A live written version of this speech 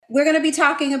we're going to be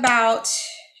talking about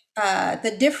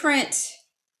the different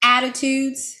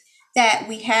attitudes that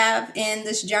we have in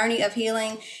this journey of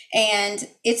healing. And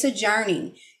it's a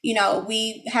journey. You know,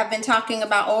 we have been talking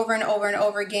about over and over and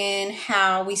over again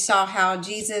how we saw how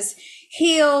Jesus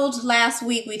healed. Last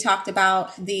week we talked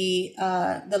about the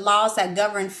laws that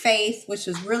govern faith, which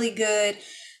was really good.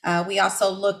 We also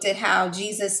looked at how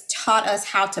Jesus taught us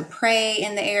how to pray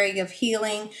in the area of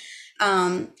healing.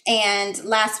 And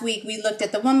last week we looked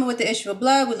at the woman with the issue of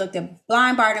blood. We looked at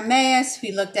blind Bartimaeus.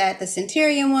 We looked at the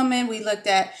centurion woman. We looked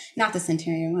at, not the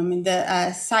centurion woman, the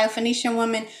Syrophoenician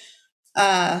woman.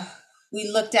 We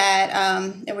looked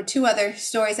at, there were two other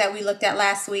stories that we looked at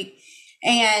last week.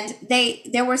 And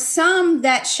there were some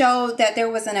that showed that there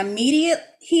was an immediate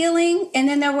healing, and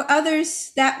then there were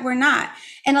others that were not.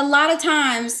 And a lot of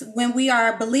times when we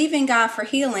are believing God for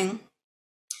healing,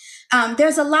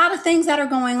 there's a lot of things that are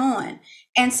going on.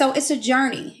 And so it's a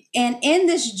journey. And in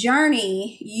this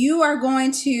journey, you are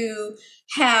going to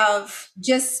have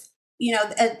just,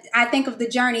 I think of the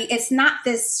journey, it's not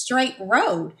this straight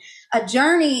road. A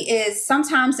journey is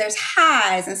sometimes there's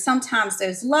highs and sometimes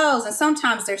there's lows and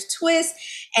sometimes there's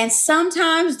twists and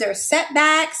sometimes there's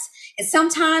setbacks and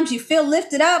sometimes you feel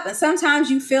lifted up and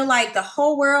sometimes you feel like the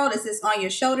whole world is just on your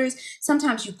shoulders.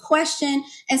 Sometimes you question.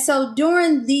 And so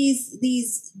during these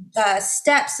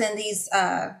steps and these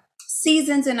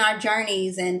seasons in our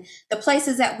journeys and the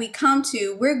places that we come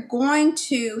to, we're going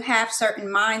to have certain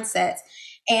mindsets.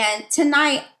 And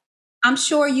tonight, I'm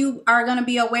sure you are going to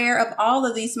be aware of all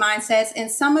of these mindsets. And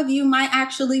some of you might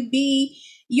actually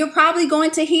you're probably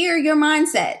going to hear your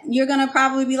mindset. You're going to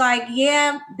probably be like,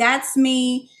 yeah, that's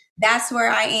me. That's where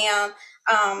I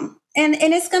am. And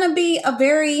it's going to be a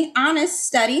very honest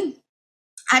study.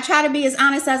 I try to be as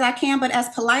honest as I can, but as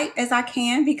polite as I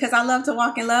can, because I love to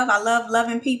walk in love. I love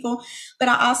loving people, but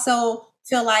I also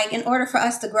feel like in order for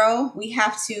us to grow, we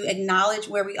have to acknowledge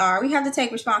where we are. We have to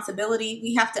take responsibility.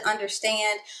 We have to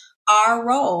understand our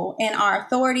role and our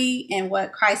authority and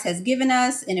what Christ has given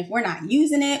us. And if we're not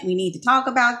using it, we need to talk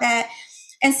about that.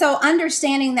 And so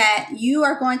understanding that you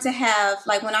are going to have,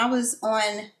 like when I was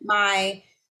on my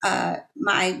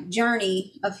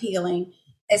journey of healing,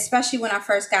 especially when I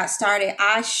first got started,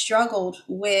 I struggled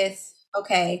with,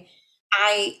 okay,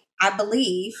 I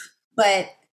believe, but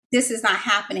this is not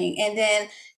happening. And then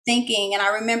thinking, and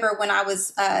I remember when I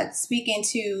was speaking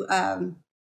to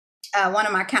one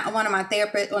of my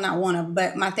therapists, well, not one of,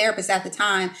 but my therapist at the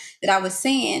time that I was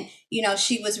seeing,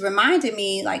 she was reminding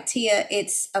me like, Tia,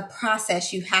 it's a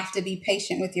process. You have to be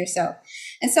patient with yourself.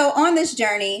 And so on this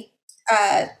journey,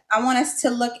 I want us to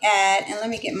look at, and let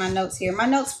me get my notes here. My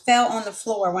notes fell on the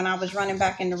floor when I was running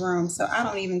back in the room. So I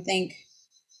don't even think,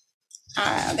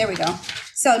 there we go.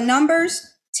 So Numbers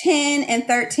 10 and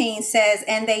 13 says,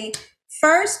 and they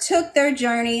first took their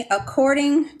journey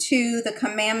according to the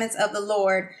commandments of the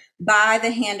Lord by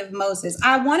the hand of Moses.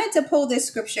 I wanted to pull this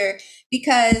scripture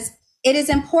because it is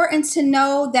important to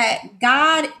know that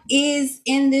God is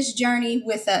in this journey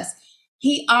with us.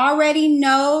 He already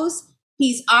knows.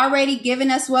 He's already given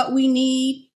us what we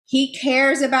need. He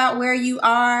cares about where you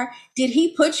are. Did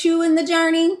he put you in the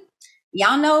journey?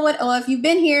 Y'all know what, or if you've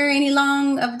been here any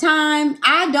long of time,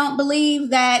 I don't believe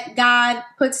that God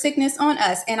put sickness on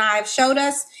us. And I've showed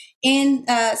us in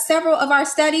several of our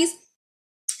studies,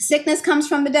 sickness comes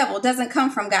from the devil, doesn't come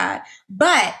from God.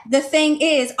 But the thing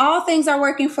is, all things are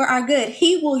working for our good.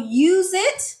 He will use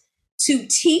it to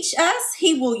teach us.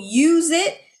 He will use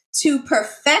it to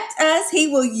perfect us. He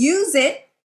will use it,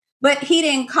 but he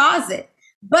didn't cause it.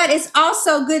 But it's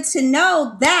also good to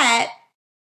know that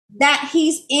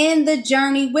he's in the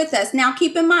journey with us. Now,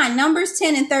 keep in mind, Numbers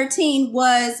 10 and 13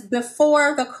 was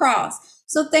before the cross.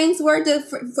 So things were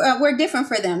different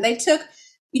for them. They took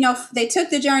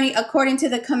the journey according to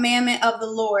the commandment of the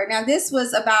Lord. Now, this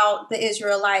was about the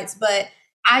Israelites, but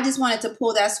I just wanted to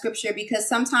pull that scripture because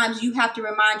sometimes you have to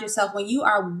remind yourself when you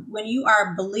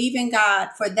are believing God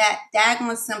for that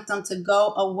daggone symptom to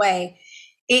go away,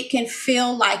 it can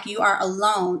feel like you are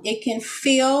alone. It can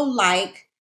feel like,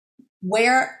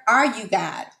 where are you,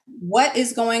 God? What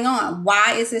is going on?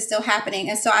 Why is this still happening?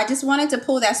 And so I just wanted to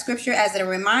pull that scripture as a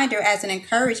reminder, as an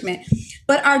encouragement.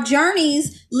 But our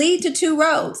journeys lead to two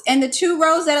roads. And the two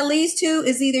roads that it leads to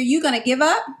is either you're going to give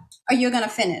up or you're going to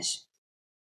finish.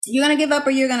 You're going to give up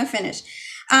or you're going to finish.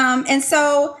 And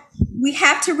so we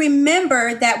have to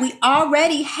remember that we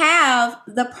already have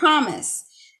the promise.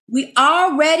 We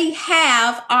already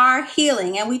have our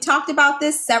healing. And we talked about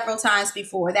this several times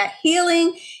before. That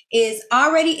healing is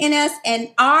already in us, and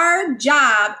our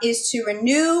job is to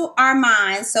renew our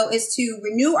minds. So it's to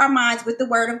renew our minds with the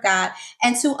word of God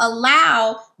and to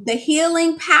allow the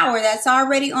healing power that's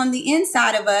already on the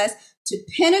inside of us to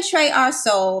penetrate our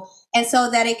soul, and so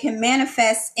that it can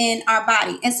manifest in our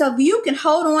body. And so if you can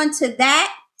hold on to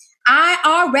that, I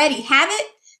already have it,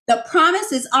 the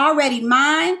promise is already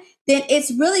mine, then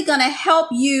it's really going to help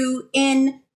you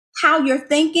in how you're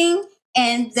thinking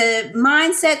and the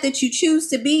mindset that you choose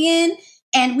to be in.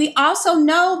 And we also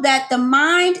know that the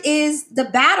mind is the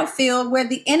battlefield where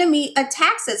the enemy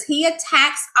attacks us. He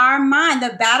attacks our mind.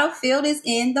 The battlefield is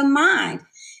in the mind.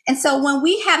 And so when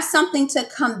we have something to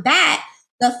combat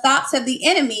the thoughts of the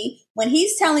enemy, when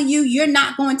he's telling you you're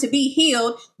not going to be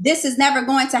healed, this is never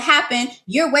going to happen,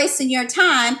 you're wasting your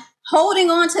time,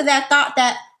 holding on to that thought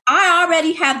that I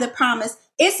already have the promise,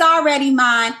 it's already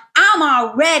mine, I'm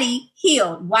already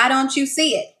healed. Why don't you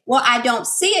see it? Well, I don't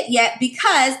see it yet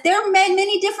because there are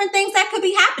many different things that could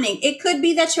be happening. It could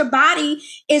be that your body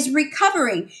is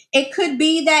recovering. It could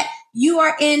be that you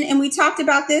are in, and we talked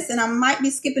about this, and I might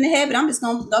be skipping ahead, but I'm just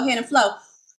going to go ahead and flow.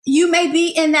 You may be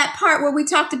in that part where we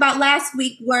talked about last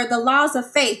week, where the laws of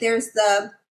faith, there's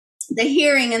the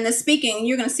hearing and the speaking.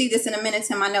 You're going to see this in a minute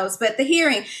in my notes, but the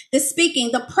hearing, the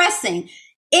speaking, the pressing.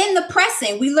 In the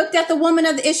pressing, we looked at the woman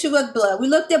of the issue of blood. We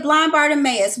looked at blind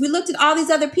Bartimaeus. We looked at all these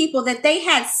other people that they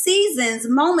had seasons,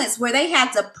 moments where they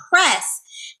had to press.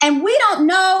 And we don't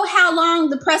know how long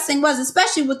the pressing was,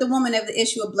 especially with the woman of the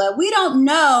issue of blood. We don't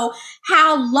know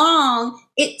how long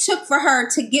it took for her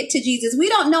to get to Jesus. We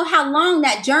don't know how long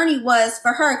that journey was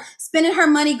for her, spending her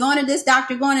money, going to this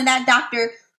doctor, going to that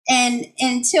doctor, and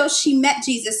until she met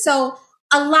Jesus. So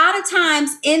a lot of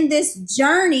times in this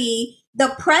journey,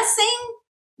 the pressing,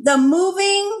 the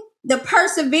moving, the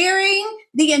persevering,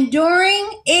 the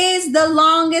enduring is the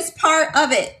longest part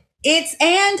of it. It's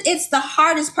the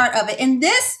hardest part of it. And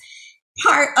this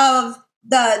part of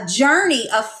the journey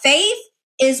of faith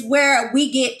is where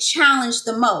we get challenged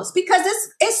the most, because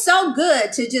it's so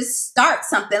good to just start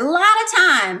something. A lot of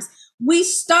times we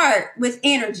start with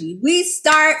energy. We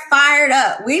start fired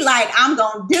up. We like, I'm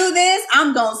going to do this.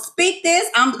 I'm going to speak this.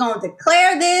 I'm going to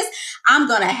declare this. I'm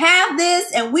going to have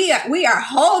this. And we are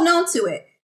holding on to it.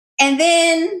 And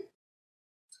then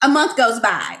a month goes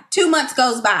by, 2 months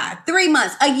goes by, 3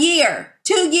 months, a year,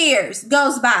 2 years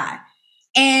goes by.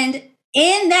 And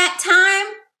in that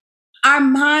time, our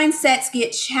mindsets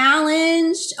get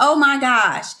challenged. Oh my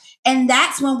gosh. And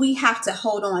that's when we have to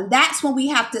hold on. That's when we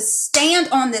have to stand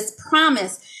on this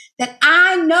promise that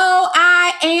I know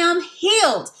I am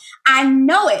healed. I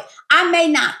know it. I may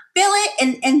not feel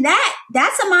it. And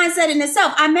that's a mindset in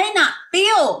itself. I may not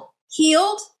feel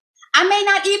healed. I may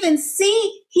not even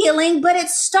see healing, but it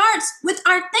starts with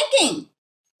our thinking.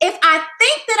 If I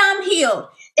think that I'm healed,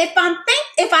 if I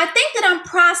think that I'm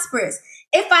prosperous,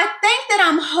 if I think that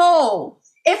I'm whole,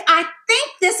 if I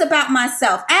think this about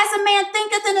myself, as a man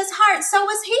thinketh in his heart, so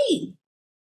is he.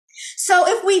 So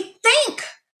if we think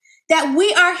that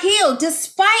we are healed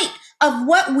despite of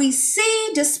what we see,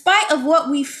 despite of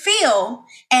what we feel,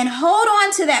 and hold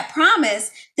on to that promise,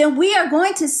 then we are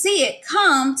going to see it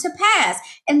come to pass.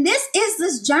 And this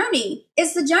journey.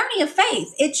 It's the journey of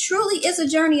faith. It truly is a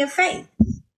journey of faith.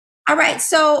 All right.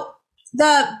 So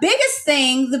the biggest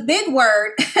thing, the big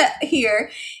word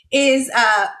here is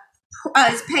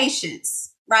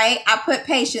patience, right? I put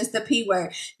patience, the P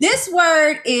word. This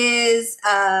word is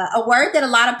a word that a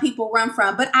lot of people run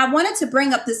from, but I wanted to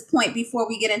bring up this point before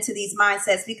we get into these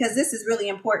mindsets, because this is really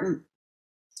important.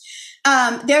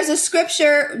 There's a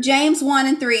scripture, James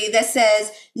 1:3, that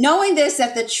says, knowing this,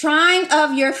 that the trying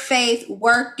of your faith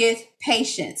worketh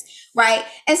patience, right?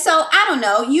 And so I don't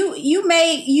know,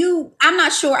 I'm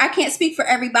not sure, I can't speak for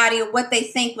everybody or what they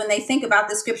think when they think about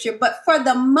the scripture, but for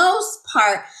the most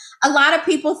part, a lot of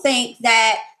people think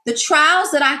that the trials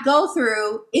that I go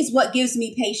through is what gives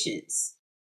me patience.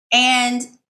 And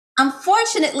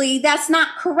unfortunately, that's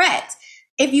not correct.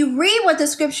 If you read what the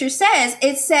scripture says,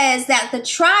 it says that the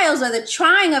trials or the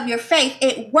trying of your faith,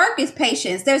 it worketh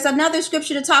patience. There's another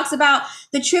scripture that talks about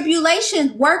the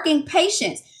tribulation working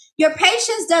patience. Your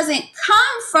patience doesn't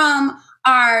come from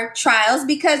our trials,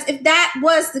 because if that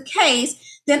was the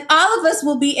case, then all of us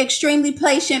will be extremely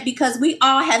patient, because we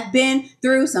all have been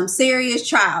through some serious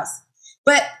trials.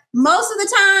 But most of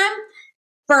the time,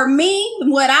 for me,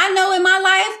 what I know in my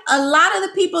life, a lot of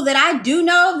the people that I do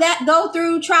know that go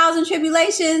through trials and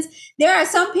tribulations, there are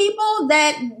some people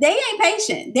that they ain't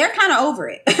patient. They're kind of over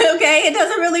it. Okay. It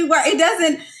doesn't really work.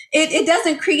 It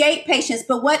doesn't create patience,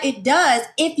 but what it does,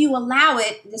 if you allow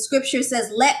it, the scripture says,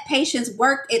 let patience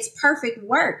work its perfect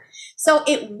work. So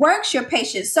it works your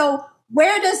patience. So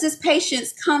where does this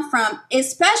patience come from?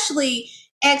 Especially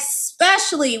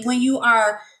when you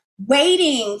are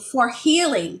waiting for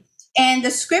healing. And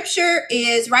the scripture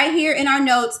is right here in our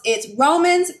notes. It's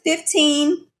Romans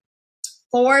 15,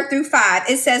 4-5.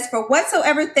 It says, for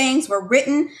whatsoever things were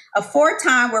written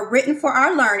aforetime were written for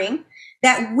our learning,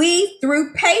 that we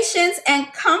through patience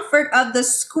and comfort of the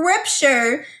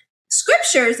scriptures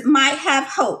might have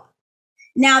hope.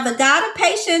 Now the God of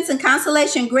patience and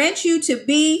consolation grant you to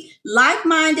be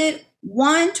like-minded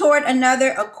one toward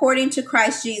another according to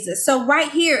Christ Jesus. So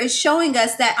right here is showing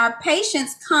us that our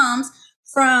patience comes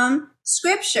from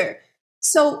scripture.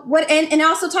 So and it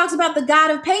also talks about the God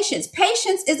of patience.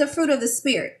 Patience is a fruit of the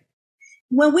Spirit.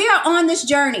 When we are on this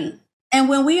journey and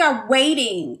when we are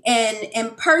waiting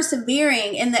and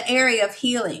persevering in the area of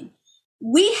healing,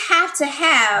 we have to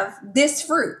have this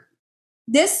fruit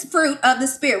of the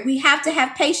Spirit. We have to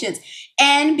have patience.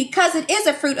 And because it is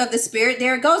a fruit of the Spirit,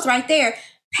 there it goes right there.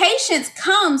 Patience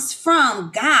comes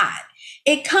from God.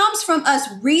 It comes from us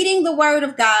reading the word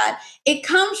of God. It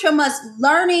comes from us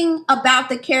learning about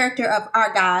the character of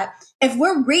our God. If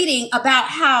we're reading about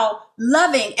how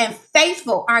loving and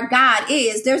faithful our God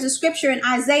is, there's a scripture in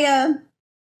Isaiah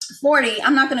 40.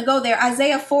 I'm not going to go there.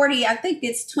 Isaiah 40, I think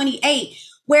it's 28,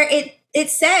 where it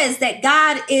says that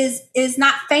God is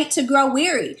not faint to grow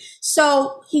weary.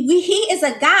 So he is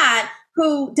a God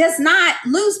who does not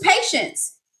lose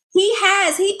patience.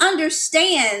 He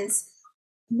understands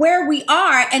where we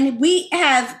are, and he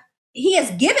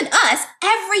has given us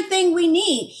everything we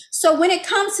need. So when it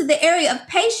comes to the area of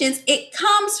patience, it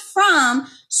comes from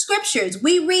scriptures.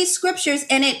 We read scriptures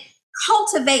and it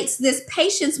cultivates this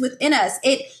patience within us.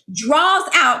 It draws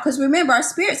out, because remember, our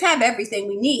spirits have everything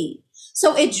we need.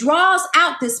 So it draws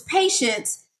out this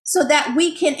patience so that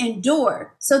we can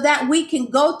endure, so that we can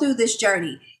go through this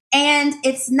journey. And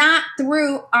it's not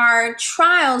through our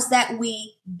trials that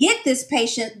we get this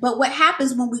patience, but what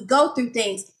happens when we go through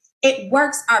things, it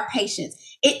works our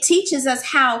patience. It teaches us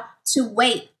how to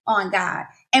wait on God.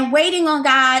 And waiting on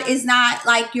God is not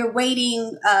like you're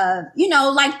waiting,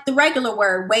 like the regular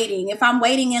word waiting. If I'm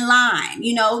waiting in line,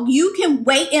 you can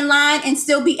wait in line and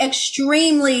still be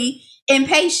extremely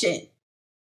impatient.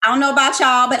 I don't know about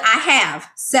y'all, but I have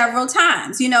several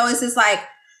times. It's just like,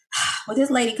 will this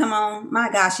lady come on? My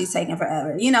gosh, she's taking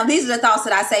forever. These are the thoughts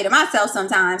that I say to myself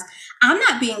sometimes. I'm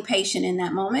not being patient in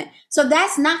that moment. So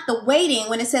that's not the waiting.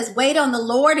 When it says wait on the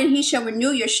Lord and he shall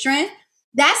renew your strength,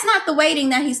 that's not the waiting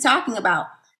that he's talking about.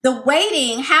 The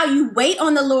waiting, how you wait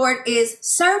on the Lord, is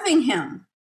serving him.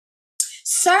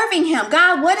 Serving him.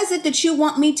 God, what is it that you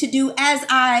want me to do as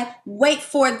I wait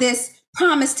for this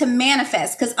promise to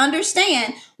manifest? Because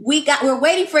understand, we're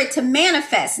waiting for it to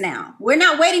manifest now. We're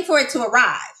not waiting for it to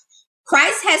arrive.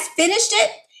 Christ has finished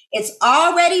it. It's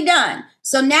already done.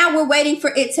 So now we're waiting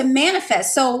for it to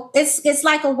manifest. So it's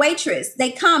like a waitress.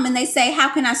 They come and they say,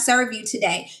 how can I serve you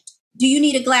today? Do you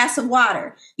need a glass of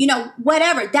water?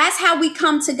 Whatever. That's how we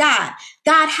come to God.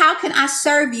 God, how can I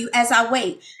serve you as I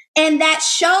wait? And that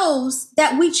shows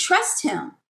that we trust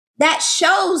him. That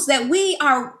shows that we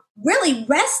are really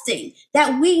resting,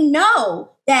 that we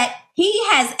know that he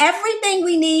has everything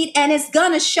we need and it's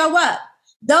going to show up.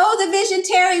 Though the vision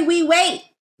tarry, we wait.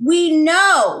 We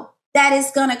know that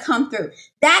it's going to come through.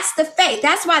 That's the faith.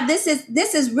 That's why this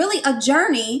is really a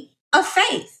journey of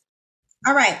faith.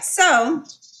 All right. So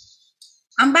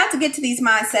I'm about to get to these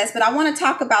mindsets, but I want to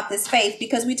talk about this faith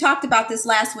because we talked about this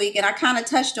last week and I kind of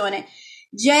touched on it.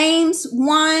 James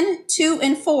 1, 2,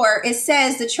 and 4, it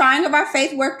says the trying of our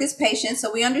faith work is patience.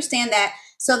 So we understand that.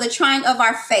 So the trying of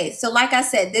our faith. So like I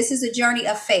said, this is a journey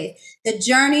of faith. The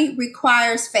journey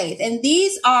requires faith. And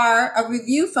these are a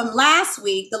review from last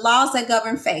week, the laws that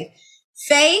govern faith.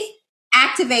 Faith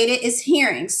activated is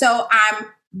hearing. So I'm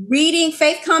reading,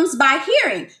 faith comes by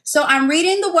hearing. So I'm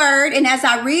reading the word. And as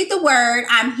I read the word,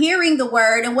 I'm hearing the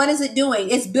word. And what is it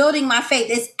doing? It's building my faith.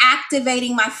 It's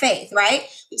activating my faith, right?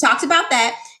 We talked about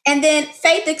that. And then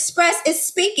faith expressed is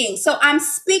speaking. So I'm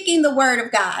speaking the word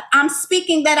of God. I'm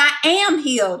speaking that I am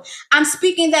healed. I'm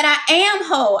speaking that I am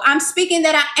whole. I'm speaking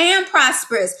that I am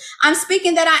prosperous. I'm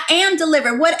speaking that I am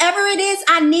delivered. Whatever it is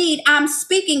I need, I'm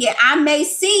speaking it. I may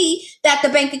see that the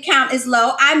bank account is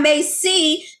low. I may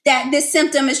see that this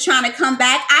symptom is trying to come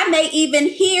back. I may even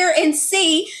hear and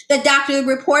see the doctor's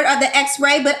report or the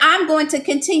x-ray, but I'm going to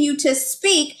continue to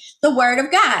speak the word of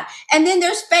God. And then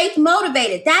there's faith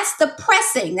motivated. That's the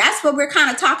pressing. That's what we're kind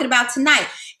of talking about tonight.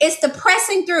 It's the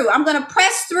pressing through. I'm going to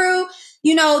press through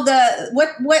the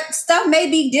what stuff may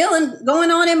be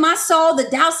going on in my soul, the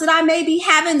doubts that I may be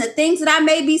having, the things that I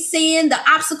may be seeing, the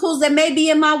obstacles that may be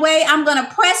in my way. I'm going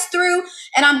to press through,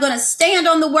 and I'm going to stand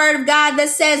on the word of God that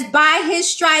says, by his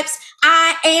stripes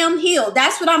I am healed.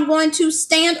 That's what I'm going to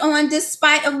stand on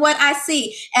despite of what I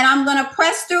see. And I'm going to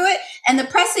press through it. And the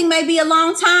pressing may be a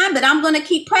long time, but I'm going to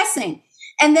keep pressing.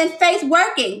 And then faith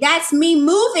working. That's me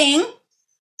moving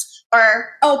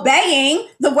or obeying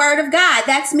the word of God.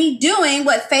 That's me doing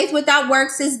what faith without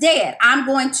works is dead. I'm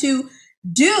going to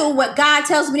do what God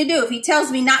tells me to do. If he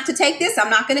tells me not to take this,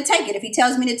 I'm not going to take it. If he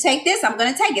tells me to take this, I'm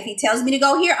going to take it. If he tells me to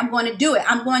go here, I'm going to do it.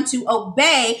 I'm going to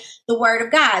obey the word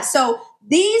of God. So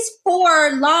these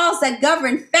 4 laws that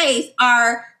govern faith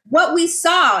are what we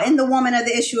saw in the woman of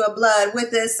the issue of blood, with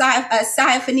the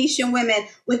Syrophoenician women,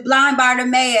 with blind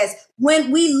Bartimaeus. When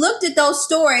we looked at those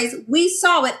stories, we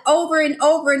saw it over and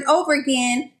over and over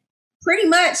again, pretty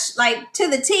much like to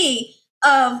the T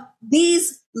of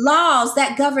these laws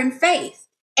that govern faith.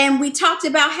 And we talked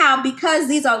about how, because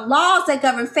these are laws that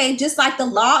govern faith, just like the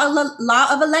law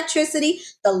of electricity,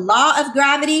 the law of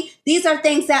gravity, these are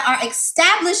things that are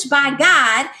established by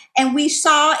God. And we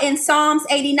saw in Psalms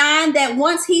 89 that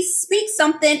once he speaks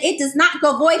something, it does not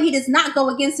go void. He does not go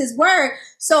against his word.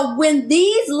 So when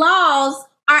these laws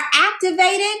are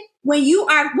activated, when your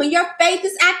faith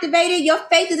is activated, your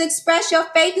faith is expressed, your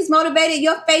faith is motivated,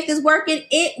 your faith is working,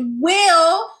 it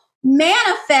will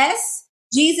manifest.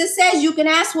 Jesus says you can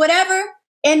ask whatever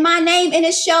in my name and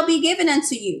it shall be given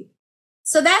unto you.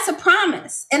 So that's a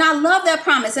promise. And I love that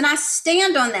promise. And I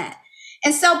stand on that.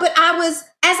 And so, but as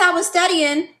I was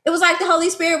studying, it was like the Holy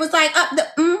Spirit was like,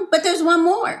 but there's one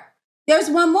more. There's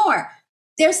one more.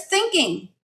 There's thinking.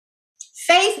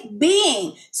 Faith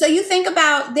being. So you think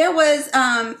about, there was,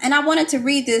 and I wanted to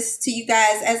read this to you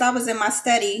guys as I was in my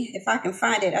study. If I can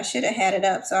find it, I should have had it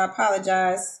up. So I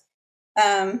apologize.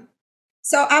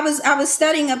 So I was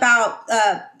studying about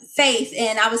faith,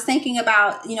 and I was thinking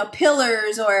about,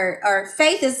 pillars or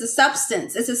faith is the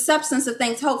substance. It's a substance of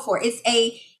things hoped for.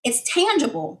 It's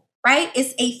tangible, right?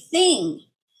 It's a thing.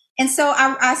 And so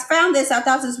I found this. I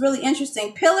thought this was really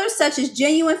interesting. Pillars such as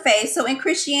genuine faith. So in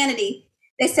Christianity,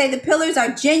 they say the pillars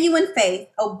are genuine faith,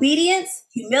 obedience,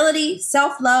 humility,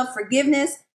 self-love,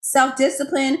 forgiveness,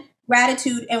 self-discipline,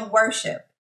 gratitude, and worship.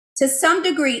 To some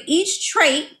degree, each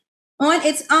trait on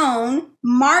its own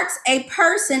marks a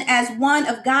person as one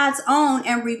of God's own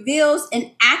and reveals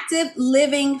an active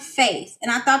living faith.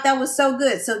 And I thought that was so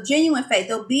good. So genuine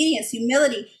faith, obedience,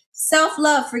 humility,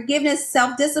 self-love, forgiveness,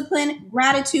 self-discipline,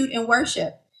 gratitude, and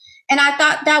worship. And I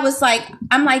thought that was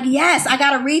I'm like, yes, I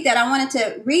got to read that. I wanted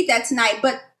to read that tonight.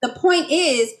 But the point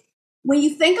is, when you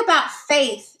think about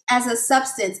faith as a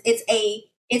substance, it's a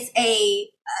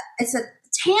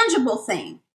tangible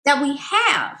thing that we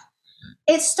have.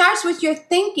 It starts with your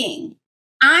thinking.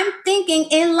 I'm thinking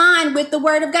in line with the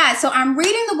word of God. So I'm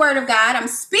reading the word of God. I'm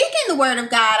speaking the word of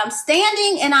God. I'm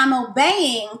standing and I'm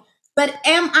obeying. But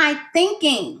am I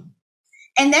thinking?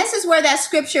 And this is where that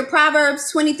scripture,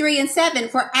 Proverbs 23:7,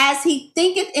 for as he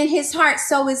thinketh in his heart,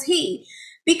 so is he.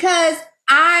 Because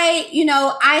I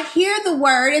hear the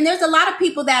word, and there's a lot of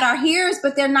people that are hearers,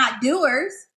 but they're not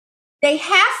doers. They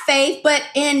have faith, but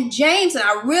in James, and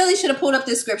I really should have pulled up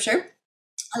this scripture.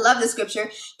 I love this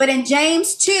scripture. But in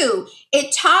James 2,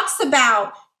 it talks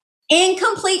about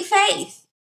incomplete faith.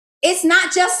 It's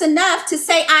not just enough to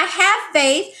say I have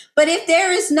faith, but if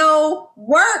there is no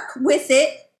work with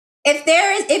it, I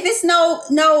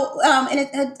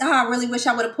really wish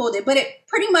I would have pulled it, but it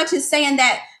pretty much is saying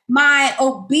that my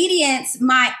obedience,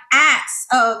 my acts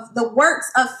of the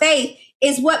works of faith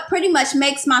is what pretty much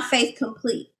makes my faith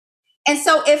complete. And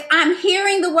so if I'm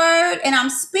hearing the word and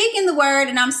I'm speaking the word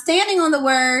and I'm standing on the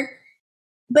word,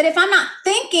 but if I'm not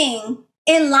thinking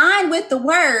in line with the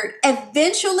word,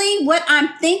 eventually what I'm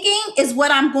thinking is what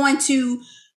I'm going to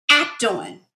act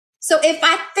on. So if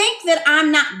I think that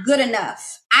I'm not good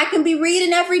enough, I can be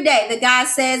reading every day that God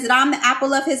says that I'm the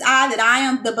apple of his eye, that I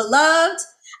am the beloved.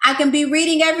 I can be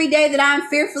reading every day that I am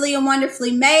fearfully and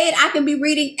wonderfully made. I can be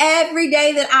reading every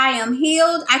day that I am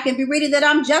healed. I can be reading that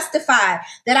I'm justified,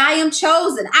 that I am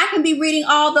chosen. I can be reading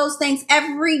all those things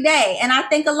every day. And I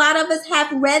think a lot of us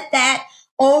have read that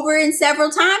over and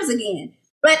several times again.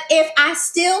 But if I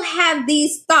still have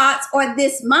these thoughts or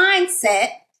this mindset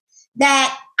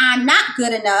that I'm not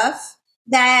good enough,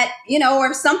 that,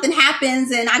 or if something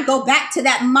happens and I go back to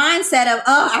that mindset of,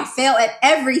 I fail at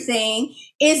everything.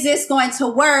 Is this going to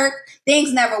work?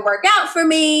 Things never work out for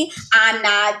me. I'm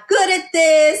not good at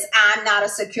this. I'm not a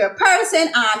secure person.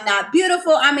 I'm not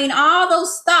beautiful. I mean, all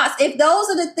those thoughts, if those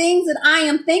are the things that I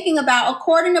am thinking about,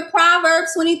 according to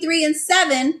Proverbs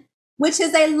 23:7, which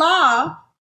is a law,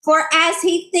 for as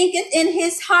he thinketh in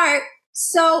his heart,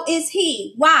 so is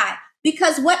he. Why?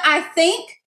 Because what I think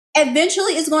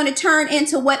eventually is going to turn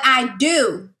into what I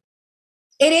do.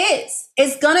 It is.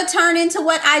 It's going to turn into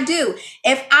what I do.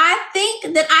 If I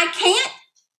think that I can't,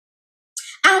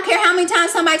 I don't care how many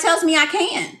times somebody tells me I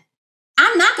can.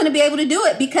 I'm not going to be able to do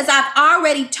it because I've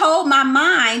already told my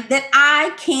mind that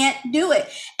I can't do it.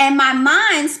 And my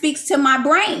mind speaks to my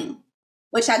brain,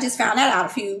 which I just found that out a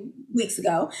few weeks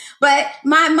ago. But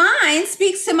my mind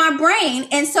speaks to my brain.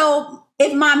 And so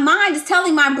if my mind is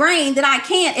telling my brain that I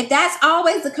can't, if that's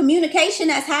always the communication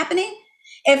that's happening,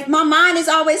 if my mind is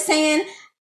always saying,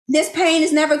 this pain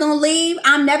is never going to leave,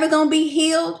 I'm never going to be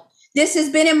healed, this has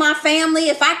been in my family,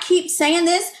 if I keep saying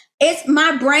this, it's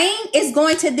my brain is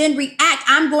going to then react.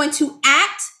 I'm going to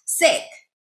act sick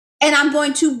and I'm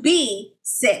going to be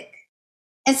sick.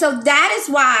 And so that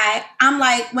is why I'm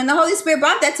like, when the Holy Spirit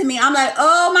brought that to me, I'm like,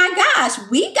 oh my gosh,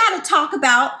 we got to talk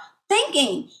about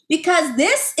thinking, because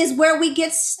this is where we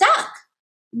get stuck.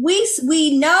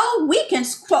 We know we can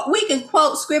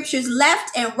quote scriptures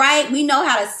left and right. We know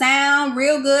how to sound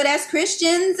real good as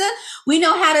Christians. We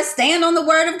know how to stand on the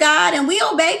word of God, and we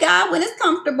obey God when it's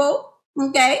comfortable.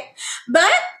 Okay.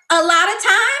 But a lot of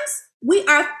times we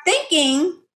are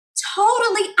thinking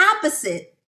totally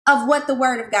opposite of what the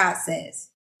word of God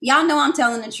says. Y'all know I'm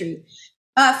telling the truth.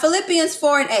 Philippians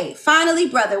 4:8. Finally,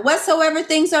 brother, whatsoever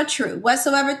things are true,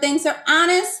 whatsoever things are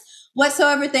honest,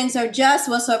 whatsoever things are just,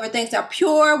 whatsoever things are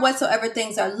pure, whatsoever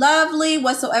things are lovely,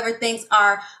 whatsoever things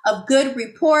are of good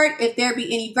report, if there be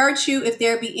any virtue, if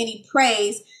there be any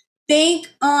praise, think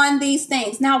on these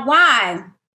things. Now, why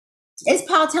is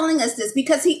Paul telling us this?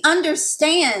 Because he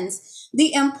understands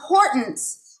the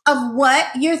importance of what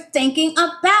you're thinking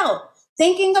about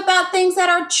things that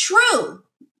are true,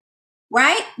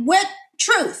 right? What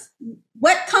truth?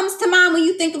 What comes to mind when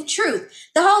you think of truth?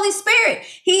 The Holy Spirit.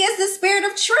 He is the Spirit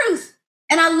of truth.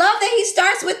 And I love that he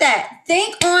starts with that.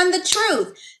 Think on the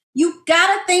truth. You got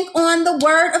to think on the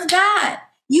word of God.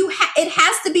 It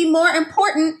has to be more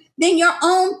important than your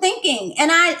own thinking.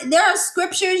 And there are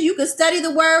scriptures, you could study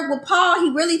the word with Paul. He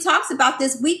really talks about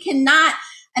this. We cannot,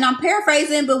 and I'm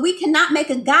paraphrasing, but we cannot make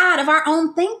a God of our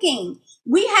own thinking.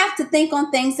 We have to think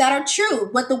on things that are true,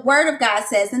 what the word of God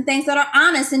says, and things that are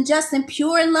honest and just and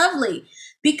pure and lovely.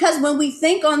 Because when we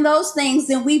think on those things,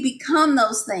 then we become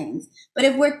those things. But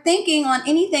if we're thinking on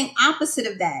anything opposite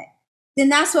of that, then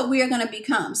that's what we are going to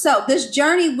become. So this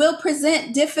journey will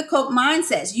present difficult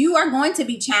mindsets. You are going to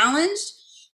be challenged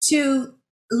to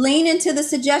lean into the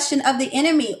suggestion of the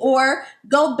enemy or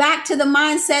go back to the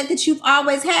mindset that you've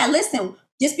always had. Listen,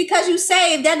 just because you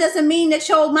saved, that doesn't mean that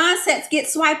your mindsets get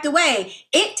swiped away.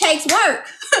 It takes work.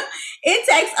 It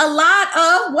takes a lot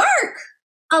of work.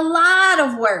 A lot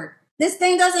of work. This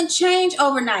thing doesn't change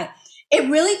overnight.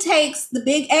 It really takes the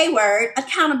big A word,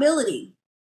 accountability.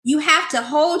 You have to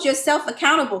hold yourself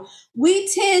accountable. We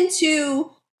tend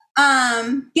to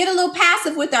get a little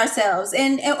passive with ourselves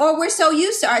or we're so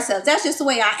used to ourselves. That's just the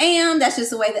way I am. That's just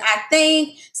the way that I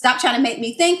think. Stop trying to make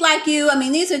me think like you. I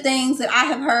mean, these are things that I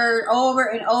have heard over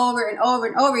and over and over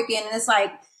and over again. And it's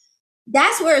like,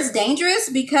 that's where it's dangerous,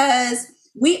 because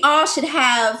we all should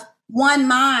have one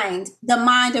mind, the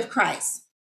mind of Christ.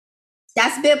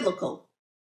 That's biblical.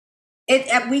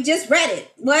 We just read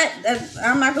it.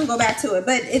 I'm not going to go back to it,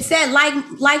 but it said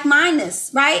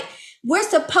like-mindedness, right? We're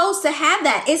supposed to have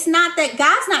that. It's not that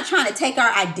God's not trying to take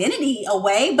our identity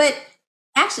away, but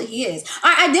actually he is.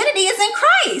 Our identity is in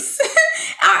Christ.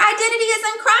 Our identity is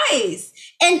in Christ.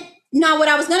 And now what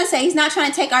I was going to say, he's not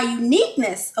trying to take our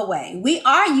uniqueness away. We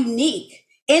are unique,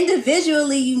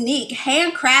 individually unique,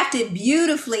 handcrafted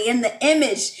beautifully in the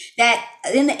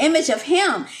image of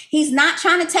him. He's not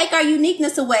trying to take our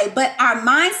uniqueness away, but our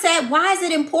mindset. Why is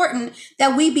it important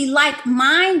that we be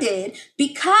like-minded?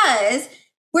 Because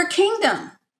we're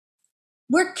kingdom.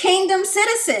 We're kingdom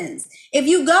citizens. If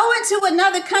you go into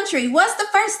another country, what's the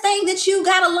first thing that you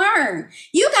got to learn?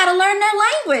 You got to learn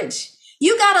their language.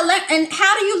 You got to learn. And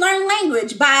how do you learn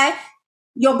language? By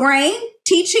your brain,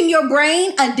 teaching your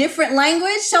brain a different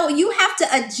language. So you have to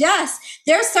adjust.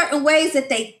 There are certain ways that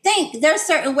they think. There are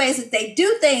certain ways that they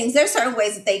do things. There are certain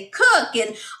ways that they cook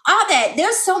and all that.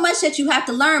 There's so much that you have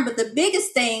to learn. But the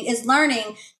biggest thing is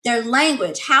learning their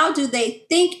language. How do they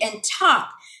think and talk?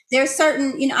 There's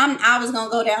certain, I was going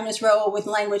to go down this road with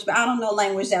language, but I don't know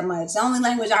language that much. The only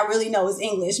language I really know is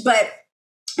English. But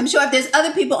I'm sure if there's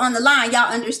other people on the line,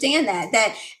 y'all understand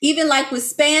that even like with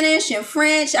Spanish and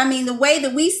French, I mean, the way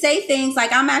that we say things,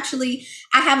 like I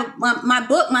have my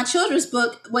book, my children's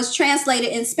book was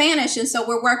translated in Spanish. And so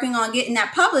we're working on getting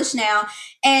that published now.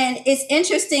 And it's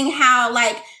interesting how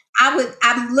like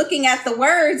I'm looking at the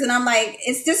words and I'm like,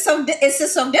 it's just so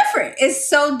different. It's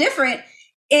so different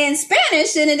in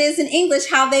Spanish than it is in English,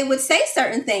 how they would say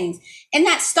certain things. And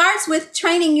that starts with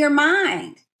training your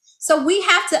mind. So we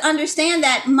have to understand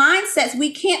that mindsets,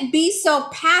 we can't be so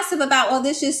passive about, well,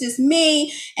 this is just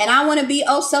me and I want to be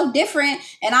oh so different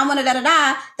and I want to da da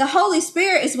da. The Holy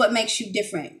Spirit is what makes you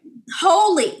different.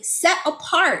 Holy, set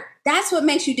apart. That's what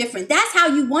makes you different. That's how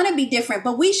you want to be different.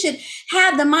 But we should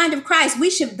have the mind of Christ. We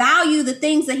should value the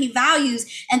things that he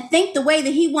values and think the way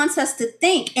that he wants us to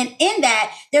think. And in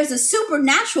that, there's a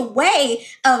supernatural way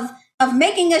of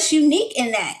making us unique in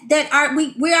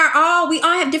we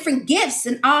all have different gifts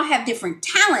and all have different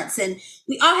talents and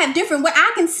we all have different what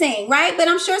I can sing, right? But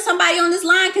I'm sure somebody on this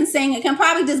line can sing and can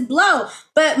probably just blow.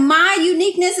 But my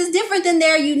uniqueness is different than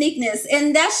their uniqueness.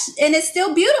 And it's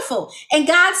still beautiful. And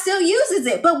God still uses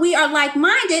it. But we are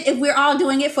like-minded if we're all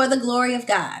doing it for the glory of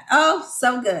God. Oh,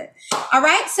 so good. All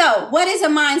right. So what is a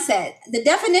mindset? The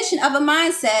definition of a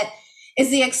mindset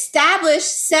is the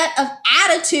established set of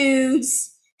attitudes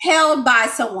held by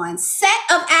someone. Set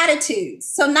of attitudes.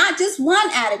 So not just one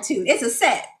attitude. It's a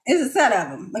set. It's a set of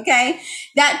them. Okay.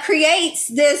 That creates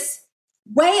this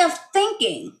way of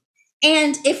thinking.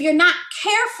 And if you're not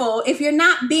careful, if you're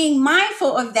not being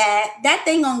mindful of that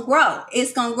thing gonna grow.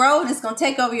 It's gonna grow and it's gonna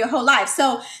take over your whole life.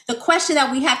 So the question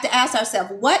that we have to ask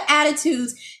ourselves, what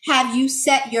attitudes have you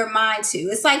set your mind to?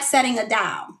 It's like setting a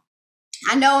dial.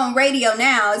 I know on radio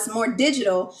now it's more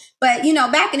digital, but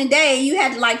back in the day you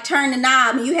had to like turn the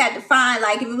knob and you had to find,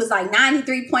 like, if it was like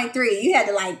 93.3, you had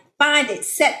to like find it,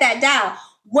 set that dial.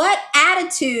 What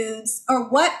attitudes or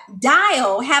what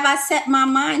dial have I set my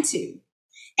mind to?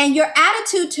 And your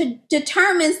attitude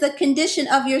determines the condition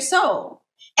of your soul.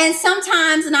 And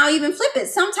sometimes, and I'll even flip it,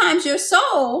 sometimes your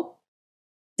soul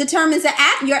determines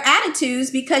your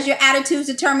attitudes because your attitudes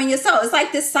determine your soul. It's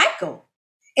like this cycle.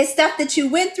 It's stuff that you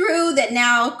went through that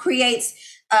now creates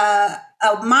a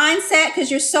mindset,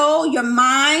 because your soul, your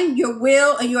mind, your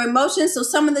will, and your emotions. So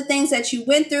some of the things that you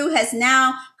went through has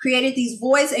now created these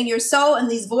voids in your soul, and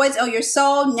these voids of your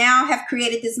soul now have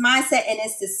created this mindset. And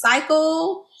it's this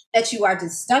cycle that you are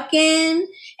just stuck in,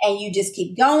 and you just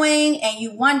keep going, and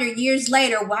you wonder years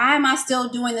later, why am I still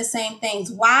doing the same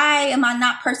things? Why am I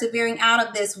not persevering out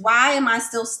of this? Why am I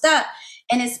still stuck?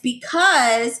 And it's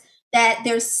because that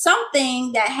there's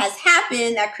something that has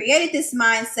happened that created this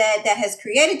mindset, that has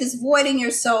created this void in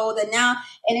your soul that now,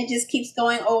 and it just keeps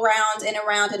going around and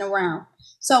around and around.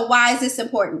 So why is this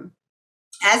important?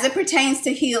 As it pertains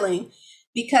to healing,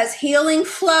 because healing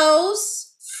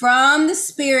flows from the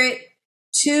spirit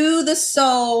to the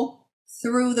soul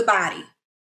through the body.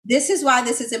 This is why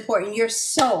this is important. Your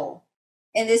soul.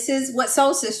 And this is what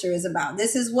Soul Sister is about.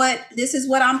 This is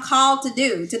what I'm called to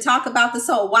do, to talk about the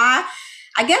soul. Why?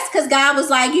 I guess because God was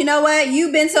like, you know what?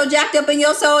 You've been so jacked up in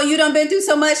your soul. You done been through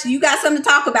so much. You got something to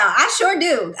talk about. I sure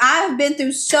do. I've been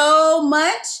through so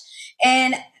much.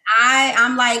 And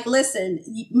I'm like, listen,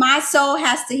 my soul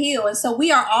has to heal. And so we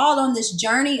are all on this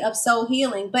journey of soul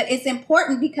healing. But it's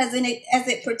important because as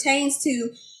it pertains to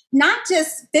not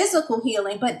just physical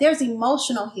healing, but there's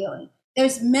emotional healing.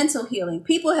 There's mental healing.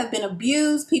 People have been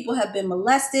abused. People have been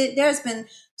molested. There's been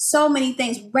so many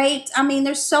things, raped. I mean,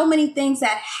 there's so many things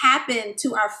that happen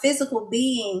to our physical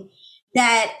being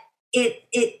that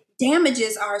it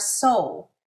damages our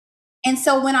soul. And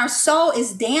so when our soul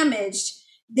is damaged,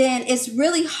 then it's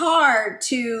really hard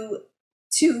to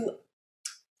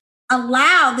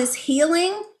allow this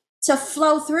healing to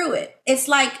flow through it. It's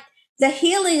like the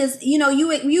healing is,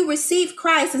 you receive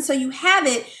Christ, and so you have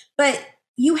it, but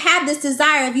you have this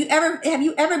desire. Have you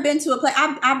ever been to a place?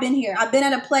 I've been here. I've been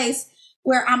at a place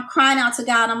where I'm crying out to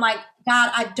God. I'm like, God,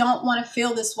 I don't want to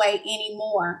feel this way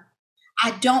anymore.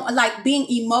 I don't like being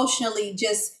emotionally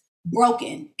just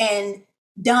broken and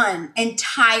done and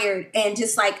tired and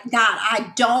just like, God,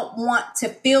 I don't want to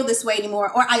feel this way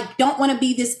anymore, or I don't want to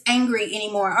be this angry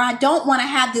anymore, or I don't want to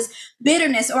have this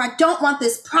bitterness, or I don't want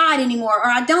this pride anymore, or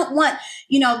I don't want,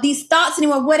 these thoughts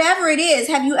anymore, whatever it is.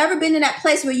 Have you ever been in that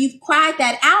place where you've cried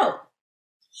that out?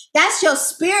 That's your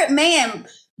spirit man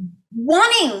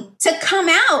wanting to come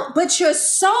out, but your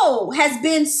soul has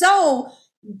been so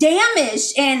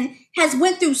damaged and has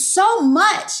went through so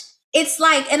much. It's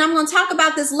like, and I'm going to talk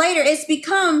about this later. It's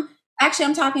become, actually,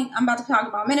 I'm about to talk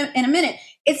about in a minute.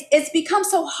 It's become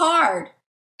so hard.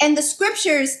 And the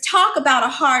scriptures talk about a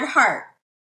hard heart,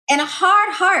 and a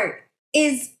hard heart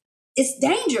is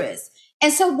dangerous.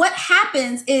 And so what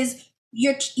happens is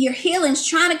your healing's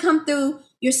trying to come through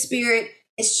your spirit,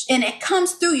 and it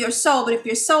comes through your soul. But if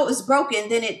your soul is broken,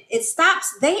 then it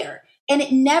stops there and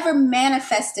it never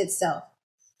manifests itself.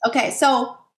 Okay,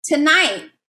 so tonight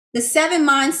The 7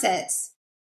 mindsets.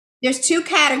 There's 2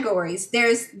 categories.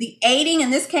 There's the aiding,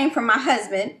 and this came from my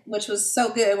husband, which was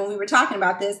so good when we were talking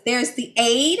about this. There's the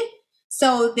aid.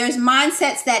 So there's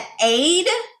mindsets that aid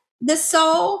the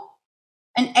soul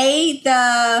and aid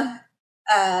the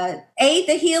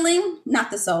healing,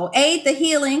 not the soul, aid the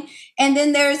healing. And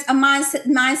then there's a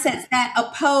mindsets that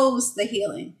oppose the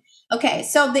healing. Okay,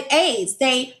 so the aids,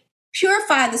 they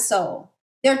purify the soul.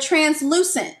 They're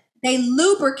translucent. They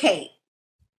lubricate.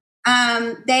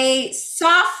 They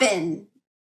soften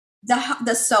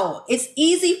the soul. It's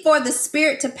easy for the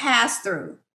spirit to pass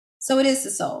through. So it is the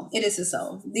soul. It is the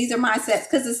soul. These are mindsets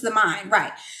because it's the mind,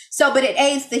 right? So, but it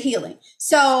aids the healing.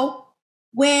 So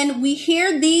when we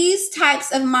hear these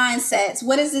types of mindsets,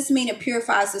 what does this mean? It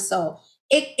purifies the soul.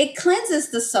 It cleanses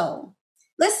the soul.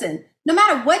 Listen, no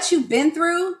matter what you've been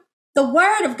through, the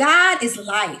word of God is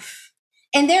life.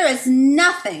 And there is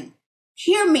nothing,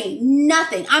 hear me,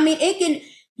 nothing. I mean,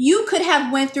 you could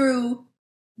have went through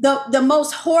the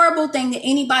most horrible thing that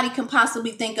anybody can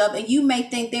possibly think of, and you may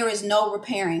think there is no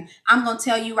repairing. I'm going to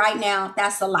tell you right now,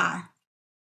 that's a lie.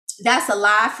 That's a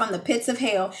lie from the pits of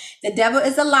hell. The devil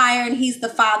is a liar and he's the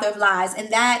father of lies.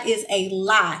 And that is a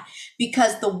lie,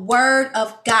 because the word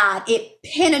of God, it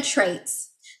penetrates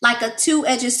like a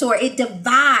two-edged sword. It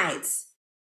divides,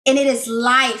 and it is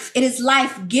life. It is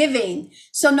life-giving.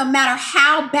 So no matter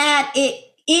how bad it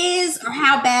is or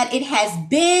how bad it has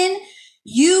been,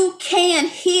 you can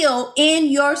heal in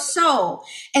your soul.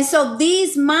 And so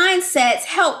these mindsets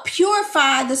help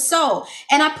purify the soul.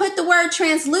 And I put the word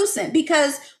translucent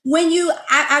because when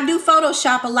I do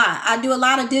Photoshop a lot. I do a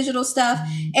lot of digital stuff.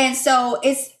 And so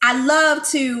I love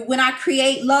to, when I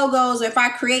create logos or if I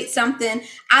create something,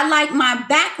 I like my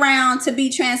background to be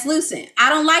translucent.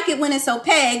 I don't like it when it's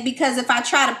opaque, because if I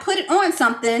try to put it on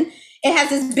something, it has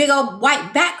this big old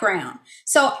white background.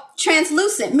 So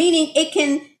translucent, meaning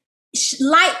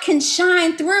light can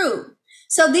shine through.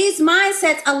 So these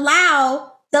mindsets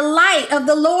allow the light of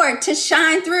the Lord to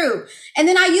shine through. And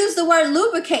then I use the word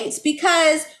lubricates,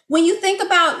 because when you think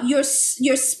about your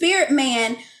spirit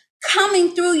man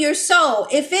coming through your soul,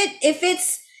 if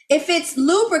it's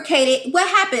lubricated, what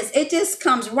happens? It just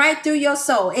comes right through your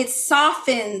soul. It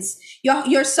softens.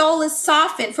 Your soul is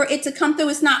softened for it to come through.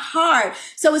 It's not hard.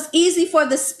 So it's easy for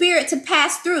the spirit to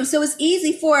pass through. So it's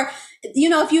easy for,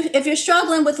 if you're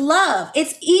struggling with love,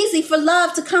 it's easy for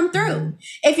love to come through.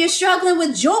 If you're struggling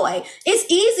with joy, it's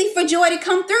easy for joy to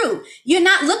come through. You're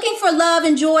not looking for love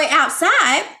and joy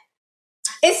outside.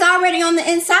 It's already on the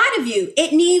inside of you.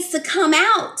 It needs to come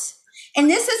out. And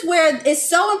this is where it's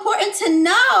so important to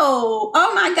know,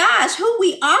 oh my gosh, who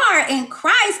we are in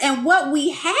Christ and what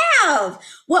we have,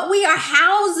 what we are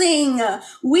housing.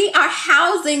 We are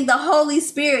housing the Holy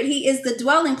Spirit. He is the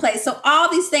dwelling place. So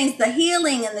all these things, the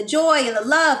healing and the joy and the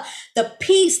love, the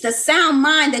peace, the sound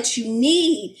mind that you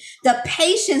need, the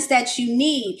patience that you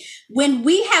need. When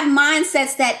we have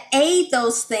mindsets that aid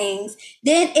those things,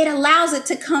 then it allows it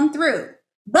to come through.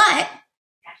 But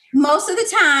most of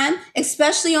the time,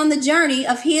 especially on the journey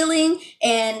of healing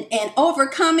and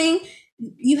overcoming,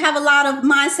 you have a lot of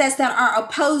mindsets that are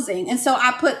opposing. And so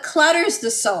I put clutters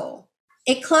the soul.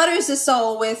 It clutters the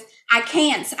soul with, I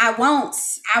can't, I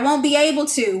won't be able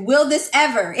to, will this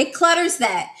ever? It clutters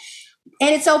that. And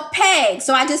it's opaque.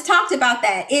 So I just talked about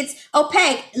that. It's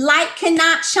opaque. Light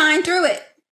cannot shine through it.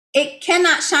 It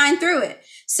cannot shine through it.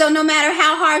 So no matter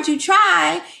how hard you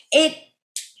try, it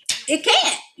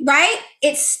can't, right?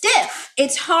 It's stiff.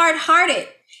 It's hard-hearted.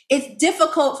 It's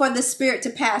difficult for the spirit to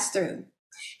pass through.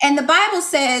 And the Bible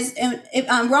says in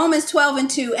Romans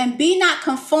 12:2, and be not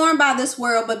conformed by this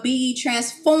world, but be ye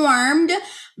transformed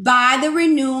by the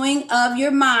renewing of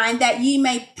your mind, that ye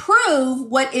may prove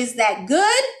what is that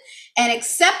good and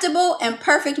acceptable and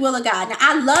perfect will of God. Now,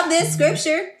 I love this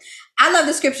scripture. I love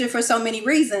the scripture for so many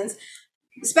reasons,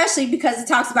 especially because it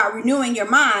talks about renewing your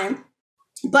mind.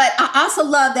 But I also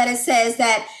love that it says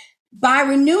that by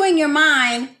renewing your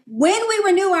mind, when we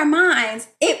renew our minds,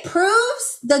 it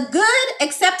proves the good,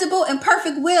 acceptable, and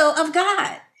perfect will of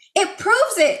God. It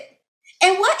proves it.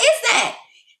 And what is that?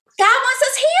 God wants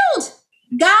us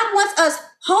healed. God wants us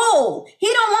whole.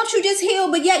 He don't want you just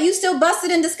healed, but yet you still busted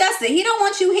and disgusted. He don't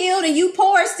want you healed and you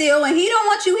poor still. And he don't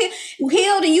want you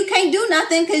healed and you can't do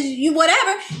nothing because you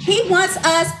whatever. He wants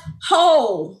us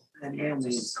whole.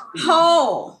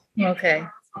 Whole. Okay.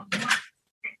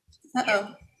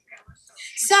 Uh-oh.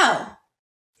 So,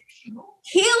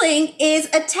 healing is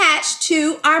attached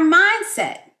to our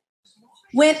mindset.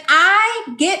 When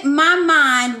I get my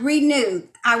mind renewed,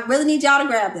 I really need y'all to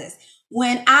grab this.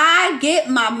 When I get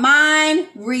my mind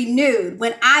renewed,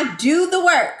 when I do the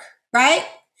work, right?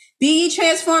 Be ye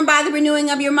transformed by the renewing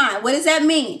of your mind. What does that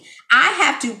mean? I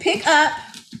have to pick up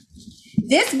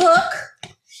this book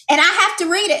and I have to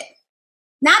read it.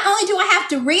 Not only do I have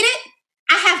to read it,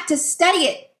 I have to study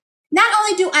it. Not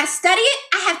only do I study it,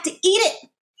 I have to eat it.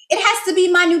 It has to be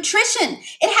my nutrition.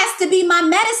 It has to be my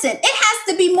medicine. It has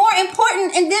to be more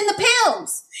important than the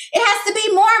pills. It has to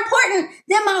be more important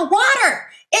than my water.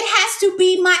 It has to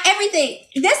be my everything.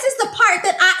 This is the part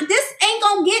that this ain't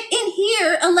gonna get in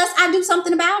here unless I do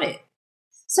something about it.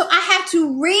 So I have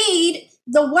to read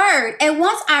the word. And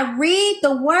once I read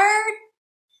the word,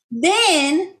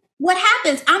 then what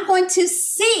happens? I'm going to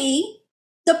see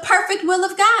the perfect will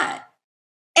of God.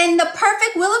 And the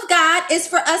perfect will of God is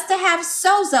for us to have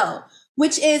sozo,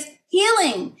 which is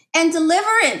healing and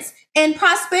deliverance and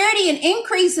prosperity and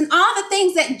increase and all the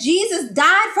things that Jesus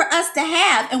died for us to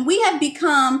have. And we have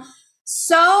become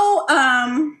so,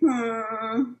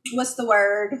 what's the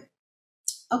word?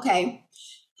 Okay.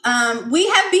 We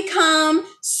have become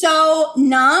so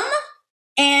numb,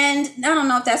 and I don't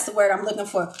know if that's the word I'm looking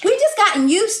for. We've just gotten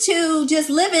used to just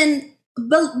living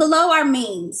below our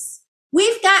means.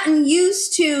 We've gotten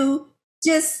used to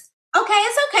just, okay,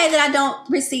 it's okay that I don't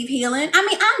receive healing. I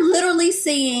mean, I'm literally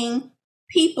seeing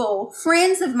people,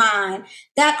 friends of mine,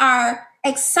 that are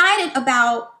excited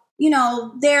about,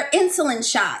 their insulin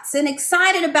shots and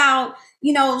excited about,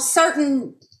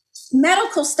 certain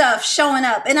medical stuff showing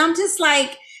up. And I'm just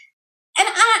like,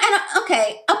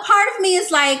 okay, a part of me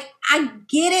is like, I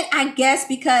get it, I guess,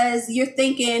 because you're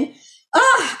thinking,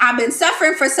 oh, I've been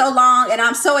suffering for so long and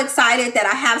I'm so excited that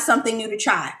I have something new to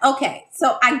try. Okay,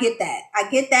 so I get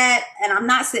that. And I'm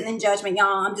not sitting in judgment,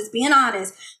 y'all. I'm just being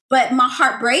honest. But my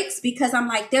heart breaks because I'm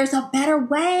like, there's a better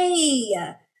way.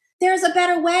 There's a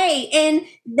better way. And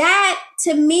that,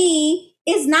 to me,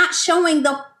 is not showing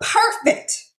the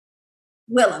perfect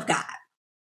will of God.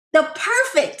 The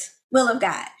perfect will of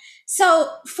God. So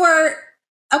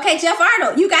okay, Jeff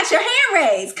Arnold, you got your hand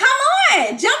raised. Come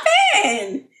on, jump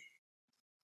in.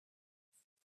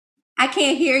 I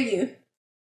can't hear you.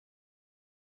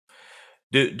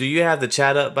 Do you have the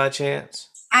chat up by chance?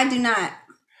 I do not.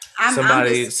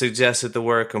 Somebody suggested the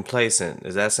word complacent.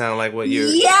 Does that sound like what you're...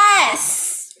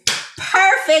 Yes.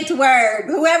 Perfect word.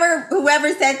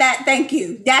 Whoever said that, thank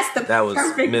you. That was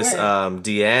Miss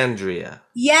DeAndrea.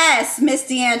 Yes, Miss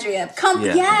DeAndrea.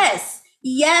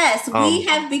 Yes. We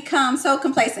have become so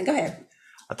complacent. Go ahead.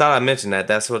 I thought I mentioned that.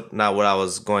 That's not what I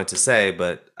was going to say,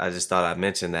 but I just thought I'd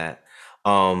mention that.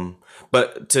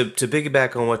 But to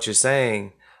piggyback on what you're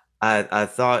saying, I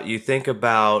thought you think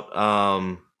about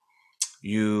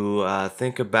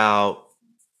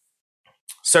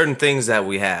certain things that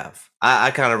we have.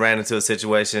 I kind of ran into a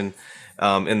situation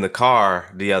in the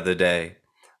car the other day.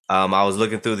 I was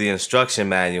looking through the instruction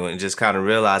manual and just kind of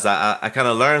realized I kind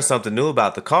of learned something new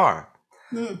about the car.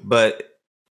 But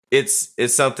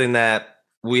it's something that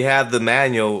we have the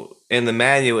manual. In the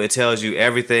manual, it tells you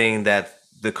everything that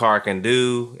the car can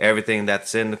do, everything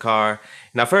that's in the car.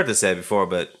 And I've heard this said before,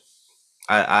 but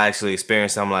I actually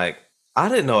experienced it. I'm like, I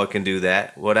didn't know it can do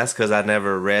that. Well, that's because I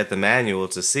never read the manual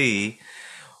to see,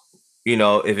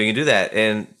 if it can do that.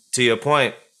 And to your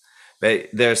point,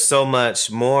 there's so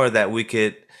much more that we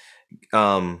could,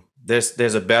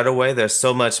 there's a better way. There's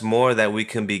so much more that we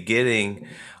can be getting.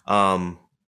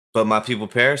 But my people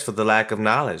perish for the lack of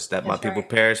knowledge, people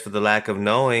perish for the lack of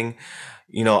knowing,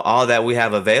 all that we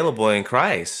have available in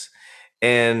Christ.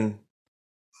 And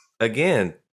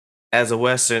again,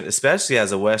 especially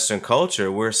as a Western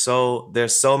culture,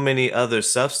 there's so many other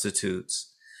substitutes,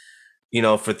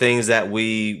 for things that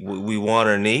we want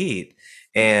or need.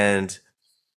 And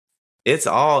it's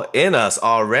all in us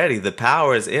already. The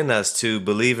power is in us to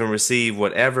believe and receive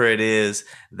whatever it is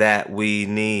that we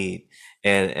need.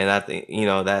 And I think,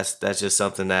 that's just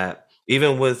something that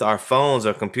even with our phones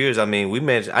or computers, I mean,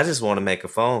 I just want to make a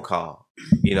phone call,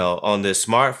 on this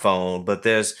smartphone, but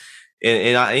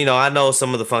I know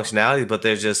some of the functionality, but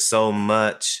there's just so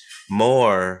much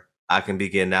more I can be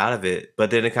getting out of it. But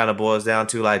then it kind of boils down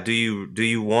to like, do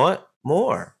you want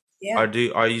more? Yeah. Or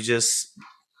are you just,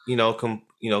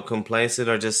 complacent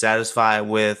or just satisfied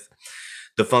with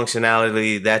the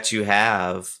functionality that you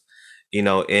have,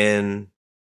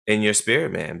 in your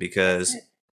spirit, man, because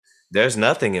there's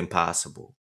nothing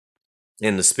impossible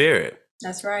in the spirit.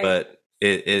 That's right. But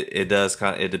it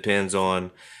depends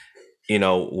on,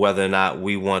 whether or not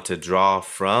we want to draw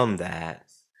from that.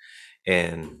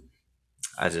 And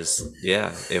I just,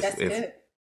 if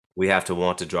we have to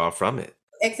want to draw from it.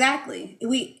 Exactly.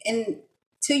 And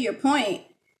to your point,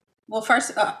 well,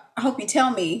 first, I hope you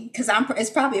tell me, because it's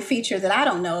probably a feature that I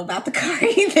don't know about the car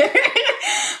either.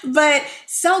 But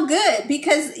so good,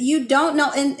 because you don't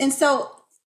know. And so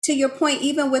to your point,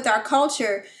 even with our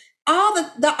culture, all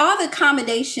the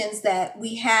accommodations that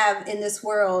we have in this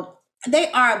world,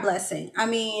 they are a blessing. I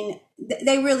mean,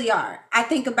 they really are. I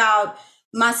think about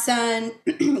my son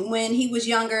when he was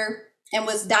younger and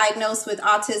was diagnosed with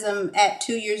autism at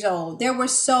 2 years old. There were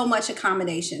so much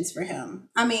accommodations for him.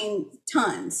 I mean,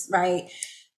 tons, right?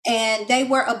 And they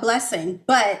were a blessing,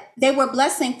 but they were a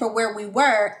blessing for where we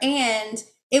were. And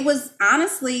it was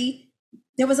honestly,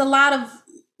 there was a lot of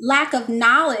lack of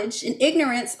knowledge and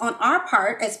ignorance on our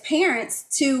part as parents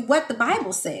to what the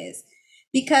Bible says,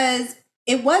 because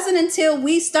it wasn't until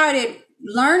we started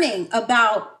learning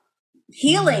about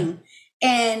healing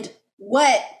and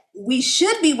what we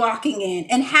should be walking in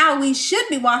and how we should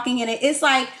be walking in it. It's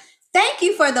like, thank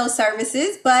you for those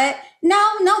services, but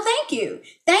no, thank you.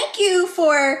 Thank you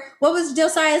for, what was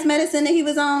Josiah's medicine that he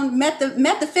was on?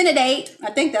 Methylphenidate.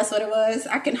 I think that's what it was.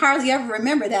 I can hardly ever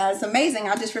remember that. It's amazing.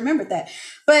 I just remembered that.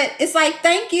 But it's like,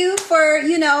 thank you for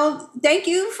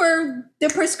the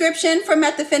prescription for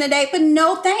methylphenidate, but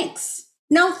no thanks.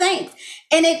 No thanks.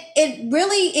 And it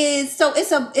really is. So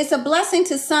it's a blessing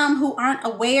to some who aren't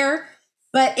aware,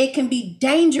 but it can be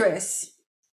dangerous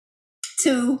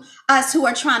to us who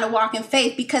are trying to walk in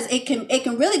faith, because it can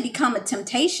really become a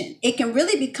temptation. It can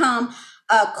really become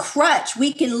a crutch.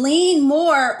 We can lean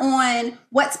more on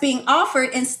what's being offered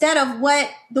instead of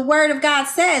what the word of God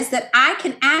says, that I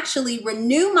can actually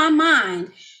renew my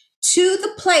mind to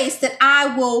the place that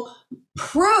I will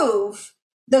prove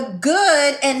the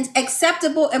good and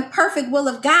acceptable and perfect will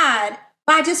of God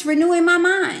by just renewing my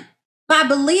mind, by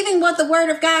believing what the word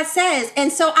of God says.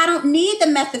 And so I don't need the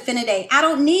methylphenidate. I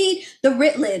don't need the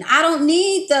Ritalin. I don't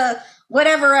need the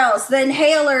whatever else, the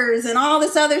inhalers and all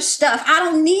this other stuff. I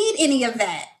don't need any of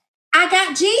that. I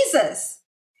got Jesus.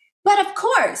 But of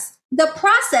course, the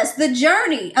process, the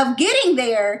journey of getting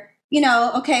there,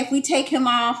 okay, if we take him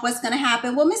off, what's going to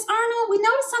happen? Well, Miss Arnold, we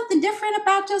noticed something different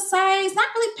about Josiah. He's not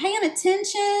really paying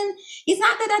attention. He's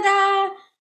not da-da-da.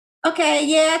 Okay,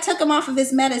 yeah, I took him off of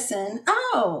his medicine.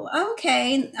 Oh,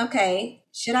 okay.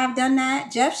 Should I have done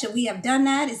that? Jeff, should we have done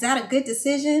that? Is that a good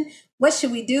decision? What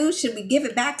should we do? Should we give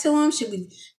it back to him? Should we,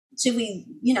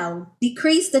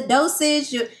 decrease the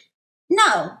dosage?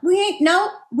 No, we ain't.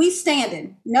 Nope, we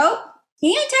standing. Nope,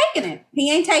 he ain't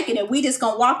taking it. We just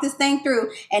gonna walk this thing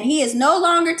through, and he is no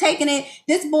longer taking it.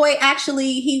 This boy,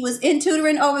 actually, he was in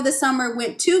tutoring over the summer,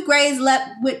 went 2 grade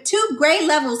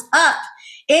levels up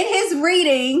in his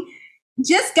reading,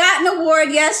 just got an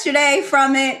award yesterday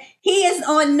from it. He is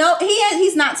on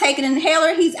he's not taking an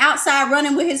inhaler. He's outside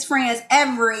running with his friends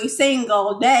every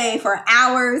single day for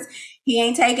hours. He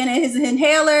ain't taking his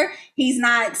inhaler. He's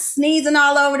not sneezing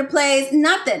all over the place.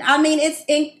 Nothing. I mean,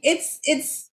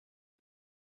 it's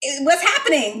what's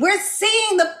happening. We're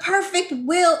seeing the perfect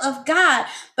will of God,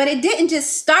 but it didn't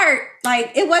just start.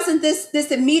 Like, it wasn't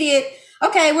this immediate,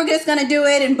 okay, we're just going to do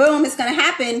it and boom, it's going to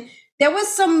happen. There was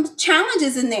some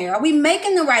challenges in there. Are we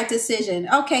making the right decision?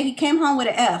 Okay, he came home with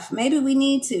an F. Maybe we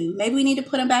need to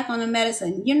put him back on the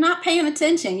medicine. You're not paying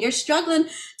attention. You're struggling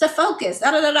to focus.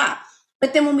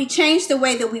 But then when we changed the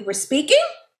way that we were speaking,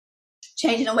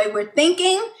 changing the way we're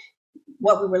thinking,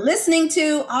 what we were listening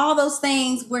to, all those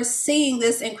things, we're seeing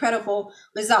this incredible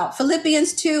result.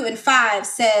 Philippians 2:5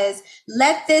 says,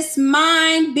 let this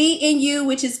mind be in you,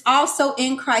 which is also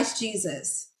in Christ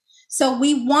Jesus. So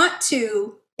we want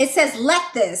to, it says, let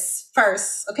this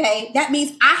first, okay? That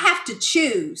means I have to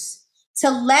choose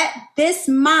to let this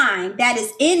mind that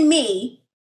is in me,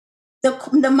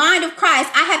 the mind of Christ,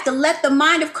 I have to let the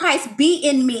mind of Christ be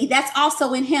in me. That's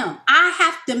also in him. I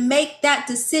have to make that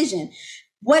decision.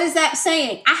 What is that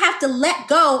saying? I have to let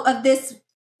go of this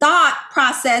thought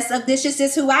process of this is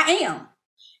just who I am.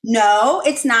 No,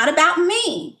 it's not about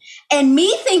me. And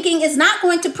me thinking is not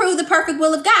going to prove the perfect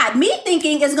will of God. Me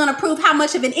thinking is going to prove how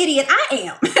much of an idiot I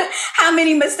am, how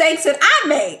many mistakes that I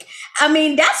make. I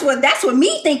mean, that's what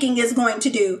me thinking is going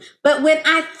to do. But when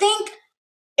I think,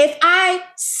 if I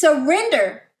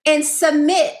surrender and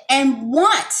submit and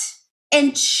want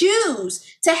and choose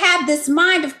to have this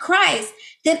mind of Christ,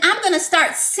 then I'm going to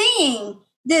start seeing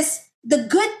the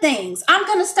good things. I'm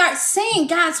going to start seeing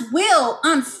God's will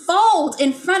unfold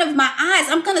in front of my eyes.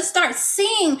 I'm going to start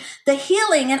seeing the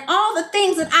healing and all the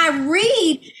things that I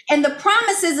read and the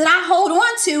promises that I hold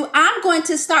on to. I'm going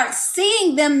to start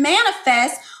seeing them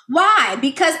manifest. Why?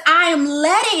 Because I am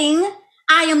letting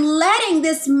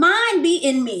this mind be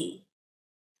in me.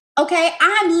 Okay,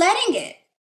 I'm letting it.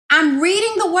 I'm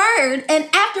reading the word. And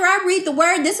after I read the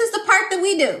word, this is the part that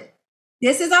we do.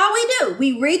 This is all we do.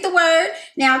 We read the word.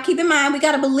 Now, keep in mind, we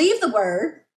got to believe the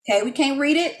word. Okay, we can't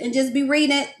read it and just be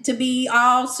reading it to be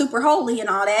all super holy and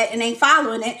all that and ain't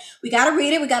following it. We got to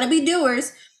read it. We got to be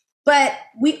doers. but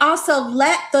we also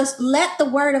let the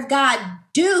word of God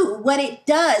do what it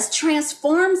does,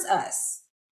 transforms us.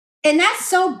 And that's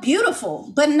so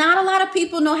beautiful, but not a lot of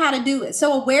people know how to do it.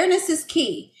 So awareness is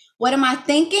key. What am I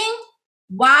thinking?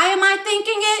 Why am I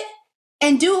thinking it?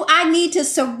 And do I need to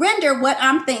surrender what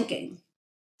I'm thinking?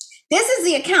 This is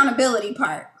the accountability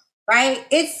part, right?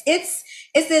 It's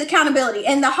the accountability.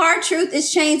 And the hard truth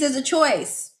is change is a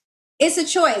choice. It's a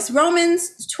choice.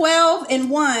 Romans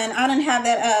 12:1. I didn't have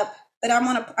that up, but I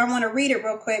want to read it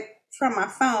real quick from my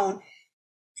phone.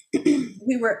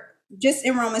 We were just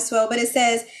in Romans 12, but it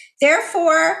says,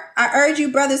 therefore, I urge you,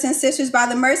 brothers and sisters, by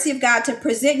the mercy of God, to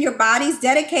present your bodies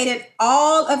dedicated,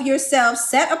 all of yourselves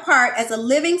set apart as a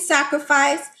living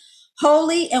sacrifice,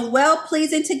 holy and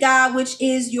well-pleasing to God, which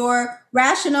is your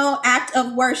rational act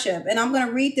of worship. And I'm going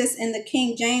to read this in the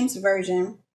King James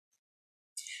Version.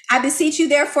 I beseech you,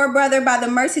 therefore, brother, by the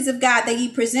mercies of God, that ye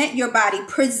present your bodies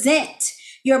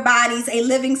a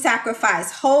living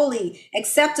sacrifice, holy,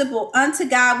 acceptable unto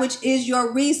God, which is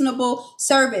your reasonable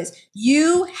service.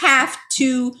 You have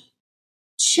to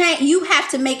change. You have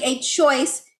to make a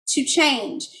choice to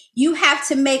change. You have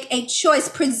to make a choice.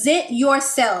 Present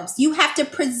yourselves. You have to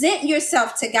present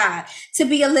yourself to God to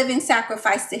be a living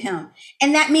sacrifice to him.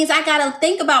 And that means I got to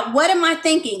think about, what am I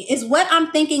thinking? Is what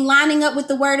I'm thinking lining up with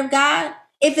the word of God?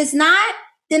 If it's not,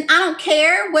 then I don't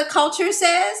care what culture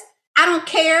says. I don't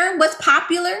care what's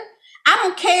popular. I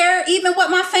don't care even what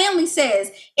my family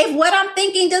says. If what I'm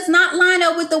thinking does not line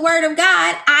up with the word of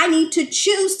God, I need to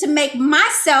choose to make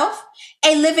myself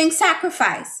a living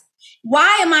sacrifice.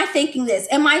 Why am I thinking this?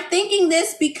 Am I thinking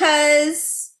this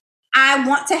because I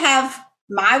want to have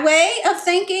my way of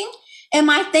thinking? Am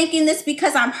I thinking this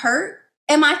because I'm hurt?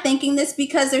 Am I thinking this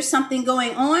because there's something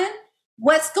going on?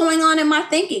 What's going on in my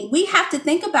thinking? We have to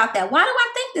think about that. Why do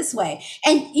I think this way?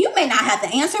 And you may not have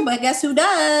the answer, but guess who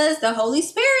does? The Holy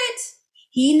Spirit.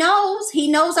 He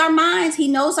knows our minds. He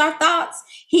knows our thoughts.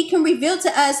 He can reveal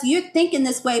to us, you're thinking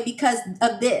this way because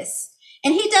of this.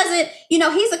 And he doesn't,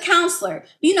 he's a counselor.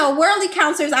 Worldly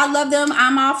counselors, I love them.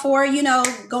 I'm all for,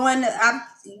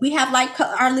 we have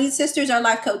our lead sisters are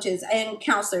life coaches and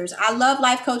counselors. I love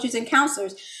life coaches and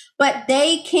counselors, but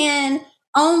they can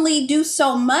only do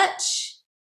so much.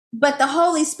 But the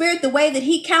Holy Spirit, the way that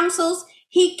he counsels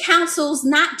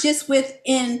not just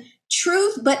within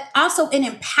truth, but also in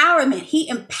empowerment. He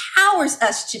empowers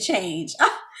us to change.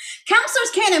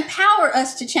 Counselors can't empower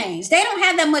us to change. They don't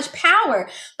have that much power,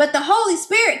 but the Holy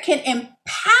Spirit can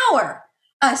empower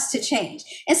us to change.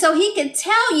 And so he can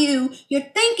tell you, you're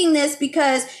thinking this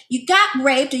because you got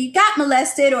raped or you got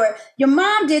molested or your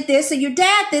mom did this or your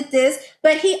dad did this,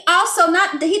 but he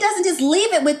doesn't just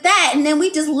leave it with that. And then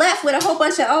we just left with a whole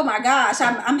bunch of, oh my gosh,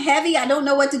 I'm heavy. I don't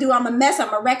know what to do. I'm a mess.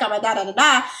 I'm a wreck. I'm a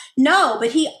da-da-da-da. No,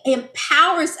 but he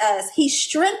empowers us. He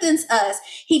strengthens us.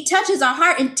 He touches our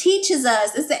heart and teaches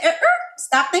us and says,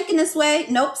 stop thinking this way.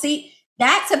 Nope. See,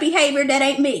 that's a behavior that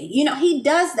ain't me. He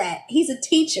does that. He's a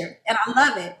teacher and I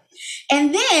love it.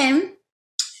 And then,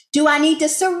 do I need to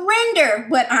surrender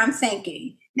what I'm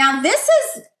thinking? Now, this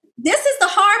is the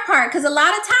hard part, because a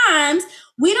lot of times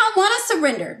we don't want to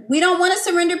surrender. We don't want to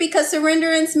surrender because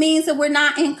surrenderance means that we're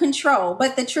not in control.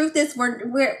 But the truth is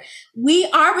we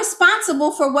are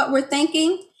responsible for what we're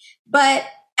thinking. But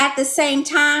at the same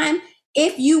time,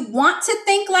 if you want to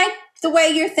think like the way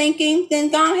you're thinking, then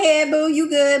go ahead, boo, you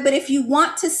good. But if you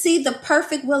want to see the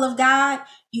perfect will of God,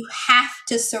 you have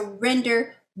to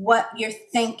surrender what you're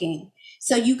thinking.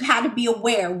 So you have to be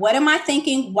aware. What am I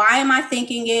thinking? Why am I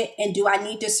thinking it? And do I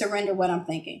need to surrender what I'm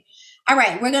thinking? All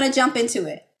right, we're going to jump into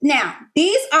it. Now,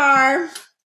 I'm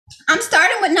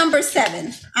starting with number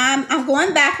 7. I'm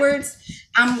going backwards.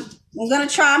 I'm going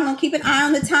to keep an eye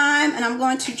on the time, and I'm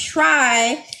going to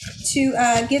try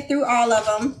to get through all of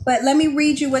them. But let me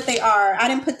read you what they are. I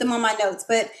didn't put them on my notes,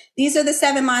 but these are the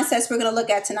 7 mindsets we're going to look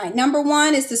at tonight. Number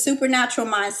 1 is the supernatural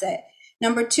mindset.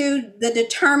 Number 2, the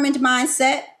determined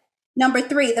mindset. Number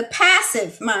 3, the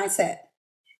passive mindset.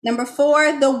 Number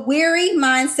 4, the weary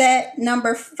mindset.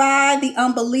 Number 5, the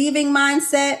unbelieving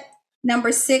mindset.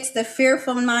 Number 6, the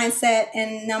fearful mindset.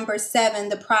 And number 7,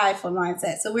 the prideful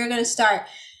mindset. So we're going to start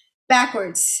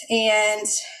backwards. And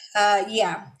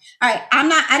yeah. All right.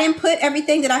 I didn't put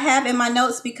everything that I have in my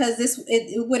notes because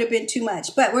it would have been too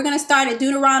much. But we're going to start at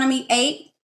Deuteronomy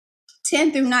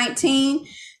 8:10 through 19.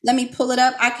 Let me pull it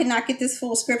up. I cannot get this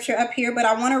full scripture up here, but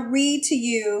I want to read to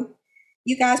you.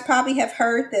 You guys probably have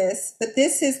heard this, but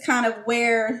this is kind of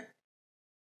where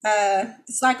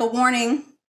it's like a warning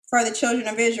for the children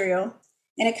of Israel.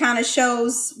 And it kind of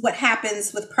shows what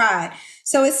happens with pride.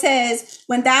 So it says,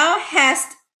 when thou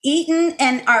hast eaten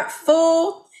and art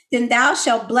full, then thou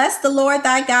shalt bless the Lord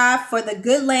thy God for the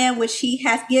good land which he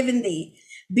hath given thee.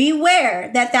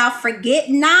 Beware that thou forget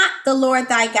not the Lord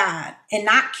thy God, and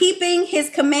not keeping his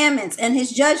commandments and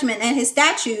his judgment and his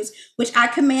statutes, which I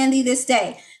command thee this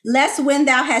day. Lest when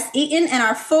thou hast eaten and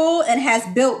are full, and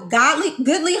hast built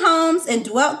goodly homes and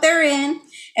dwelt therein,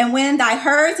 and when thy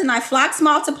herds and thy flocks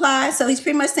multiply. So he's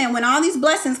pretty much saying, when all these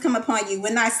blessings come upon you,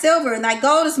 when thy silver and thy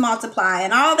gold is multiplied,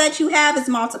 and all that you have is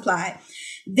multiplied,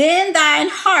 then thine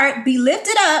heart be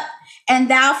lifted up, and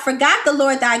thou forgot the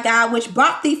Lord thy God, which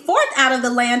brought thee forth out of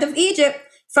the land of Egypt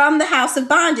from the house of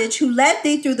bondage, who led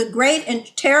thee through the great and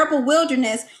terrible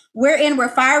wilderness, wherein were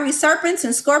fiery serpents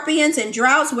and scorpions and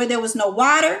droughts where there was no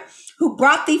water, who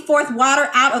brought thee forth water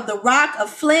out of the rock of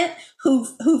flint, who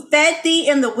fed thee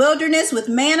in the wilderness with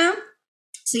manna.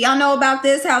 So y'all know about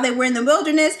this, how they were in the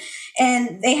wilderness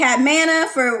and they had manna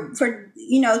for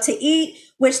to eat,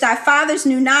 which thy fathers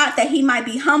knew not, that he might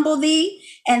be humble thee,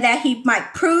 and that he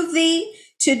might prove thee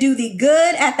to do thee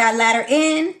good at thy latter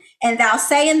end. And thou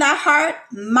say in thy heart,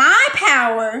 my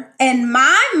power and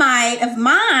my might of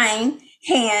mine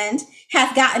hand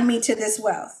hath gotten me to this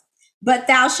wealth. But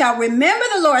thou shalt remember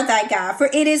the Lord thy God, for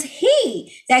it is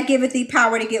he that giveth thee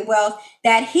power to get wealth,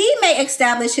 that he may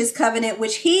establish his covenant,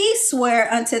 which he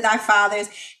sware unto thy fathers,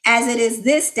 as it is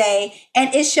this day.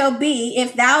 And it shall be,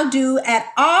 if thou do at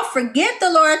all forget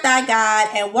the Lord thy God,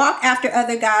 and walk after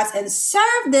other gods, and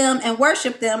serve them and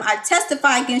worship them, I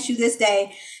testify against you this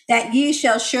day, that ye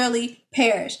shall surely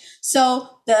perish.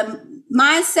 So the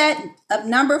mindset of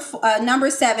number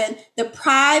 7, the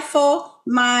prideful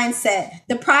mindset.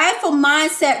 The prideful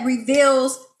mindset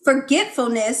reveals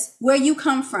forgetfulness where you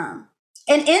come from.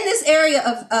 And in this area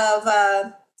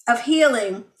of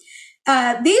healing,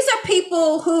 these are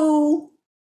people who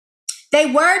they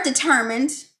were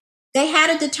determined. They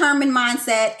had a determined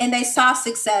mindset and they saw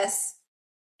success.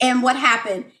 And what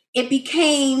happened? It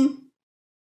became,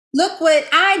 look what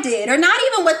I did, or not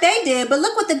even what they did, but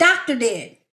look what the doctor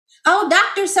did. Oh,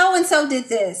 Dr. So-and-so did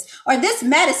this, or this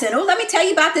medicine. Oh, let me tell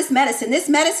you about this medicine. This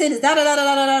medicine is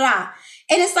da-da-da-da-da-da-da.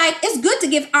 And it's like, it's good to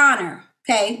give honor.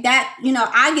 Okay. That,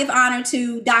 I give honor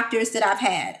to doctors that I've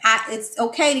had. It's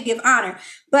okay to give honor.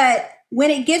 But when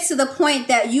it gets to the point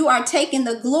that you are taking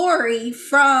the glory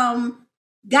from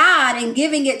God and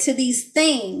giving it to these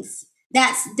things,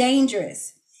 that's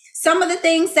dangerous. Some of the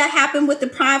things that happen with the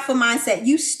prideful mindset,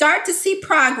 you start to see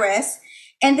progress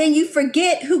and then you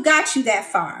forget who got you that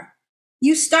far.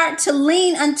 You start to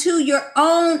lean unto your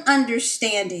own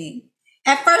understanding.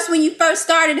 At first, when you first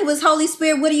started, it was Holy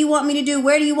Spirit, what do you want me to do?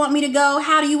 Where do you want me to go?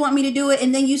 How do you want me to do it?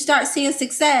 And then you start seeing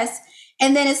success.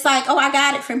 And then it's like, oh, I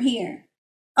got it from here.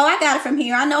 Oh, I got it from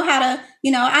here. I know how to,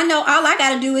 I know all I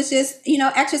got to do is just,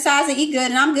 exercise and eat good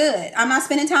and I'm good. I'm not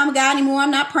spending time with God anymore. I'm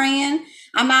not praying.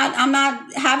 I'm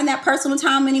not having that personal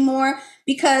time anymore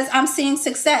because I'm seeing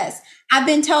success. I've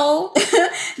been told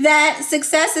that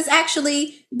success is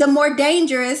actually the more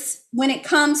dangerous when it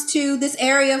comes to this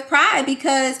area of pride,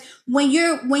 because when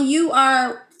you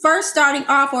are first starting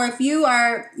off, or if you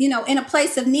are, in a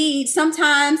place of need,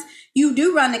 sometimes you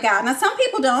do run to God. Now, some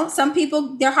people don't. Some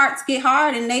people, their hearts get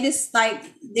hard and they just like,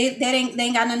 they ain't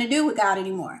got nothing to do with God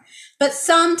anymore. But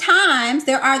sometimes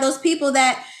there are those people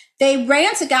that they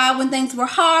ran to God when things were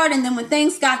hard. And then when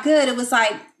things got good, it was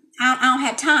like, I don't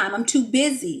have time. I'm too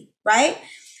busy. Right.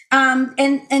 And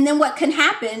then what can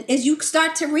happen is you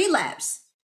start to relapse.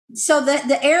 So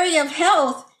the area of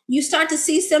health, you start to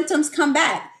see symptoms come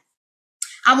back.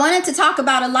 I wanted to talk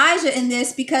about Elijah in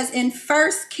this because in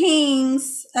 1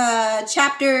 Kings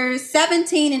chapter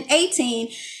 17 and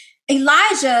 18,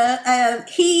 Elijah,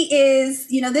 he is,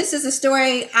 this is a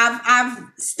story I've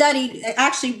studied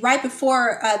actually right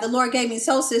before the Lord gave me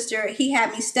Soul Sister. He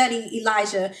had me study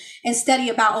Elijah and study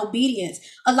about obedience.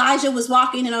 Elijah was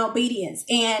walking in obedience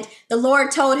and the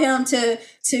Lord told him to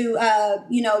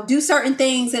do certain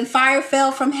things, and fire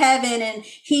fell from heaven and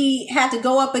he had to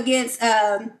go up against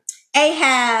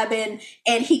Ahab and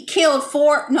he killed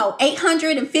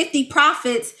 850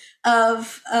 prophets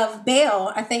of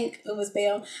Baal. I think it was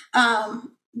Baal,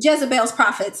 Jezebel's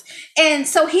prophets. And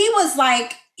so he was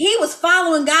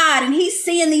following God and he's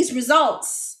seeing these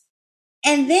results.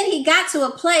 And then he got to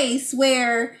a place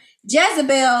where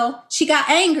Jezebel, she got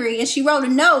angry and she wrote a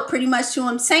note pretty much to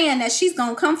him saying that she's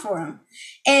going to come for him.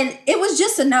 And it was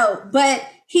just a note, but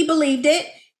he believed it.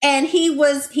 And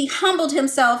he humbled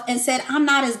himself and said, I'm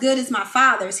not as good as my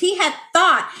fathers. He had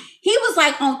thought he was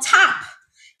like on top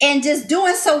and just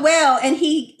doing so well. And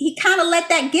he kind of let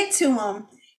that get to him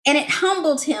and it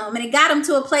humbled him and it got him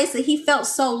to a place that he felt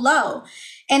so low.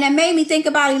 And it made me think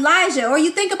about Elijah, or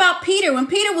you think about Peter. When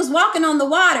Peter was walking on the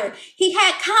water, he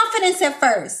had confidence at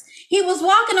first. He was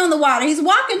walking on the water. He's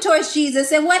walking towards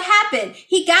Jesus. And what happened?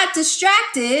 He got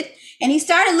distracted and he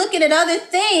started looking at other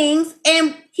things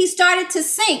and he started to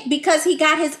sink because he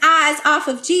got his eyes off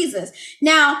of Jesus.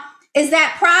 Now, is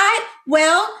that pride?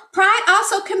 Well, pride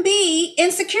also can be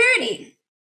insecurity.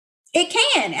 It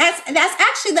can. That's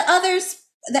actually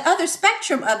the other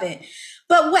spectrum of it.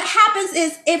 But what happens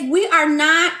is if we are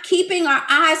not keeping our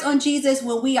eyes on Jesus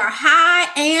when we are high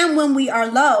and when we are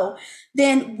low,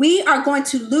 then we are going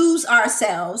to lose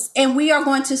ourselves and we are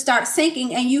going to start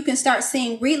sinking and you can start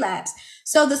seeing relapse.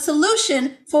 So the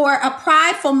solution for a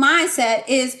prideful mindset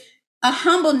is a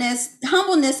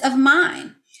humbleness of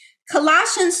mind.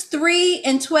 Colossians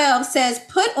 3:12 says,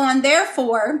 put on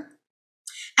therefore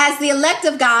as the elect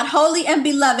of God, holy and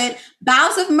beloved,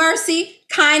 bowels of mercy,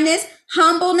 kindness,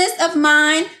 humbleness of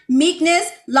mind, meekness,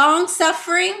 long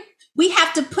suffering. We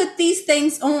have to put these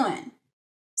things on.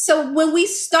 So when we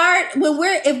start,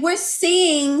 if we're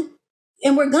seeing,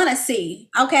 and we're going to see,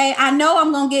 okay, I know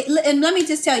I'm going to get, and let me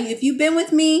just tell you, if you've been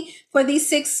with me for these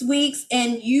 6 weeks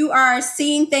and you are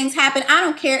seeing things happen, I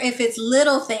don't care if it's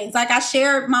little things. Like I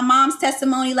shared my mom's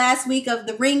testimony last week of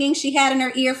the ringing she had in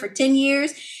her ear for 10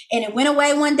 years and it went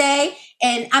away one day.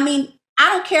 And I mean, I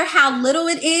don't care how little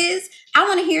it is. I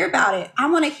want to hear about it. I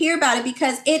want to hear about it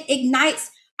because it ignites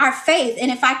our faith.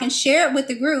 And if I can share it with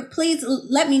the group, please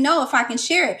let me know if I can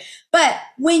share it. But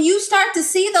when you start to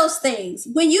see those things,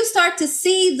 when you start to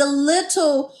see the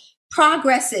little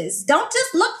progresses, don't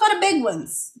just look for the big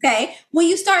ones. Okay. When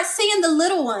you start seeing the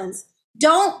little ones,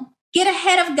 don't get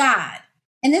ahead of God.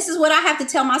 And this is what I have to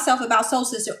tell myself about Soul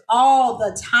Sister all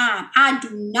the time. I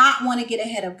do not want to get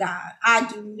ahead of God. I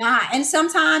do not. And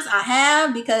sometimes I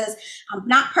have because I'm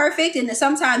not perfect. And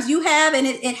sometimes you have, and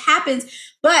it happens.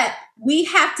 But we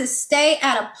have to stay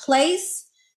at a place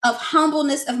of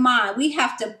humbleness of mind. We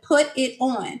have to put it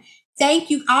on. Thank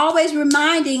you. Always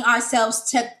reminding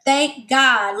ourselves to thank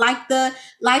God, like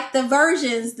the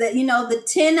virgins that, you know, the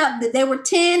 10 up that they were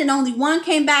 10 and only one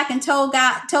came back and told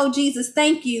Jesus,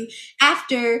 thank you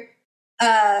after,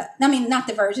 not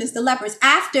the virgins, the lepers,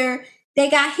 after they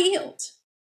got healed.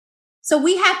 So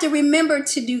we have to remember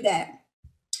to do that.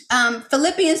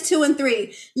 Philippians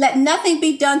 2:3, let nothing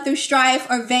be done through strife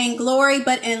or vainglory,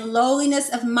 but in lowliness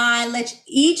of mind, let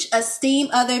each esteem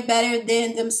other better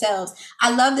than themselves.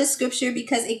 I love this scripture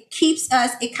because it keeps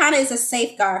us, it kind of is a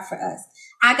safeguard for us.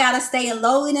 I got to stay in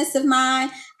lowliness of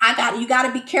mind. You got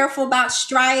to be careful about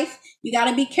strife. You got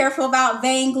to be careful about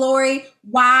vainglory.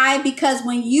 Why? Because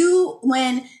when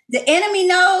the enemy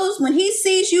knows, when he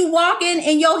sees you walking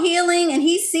in your healing and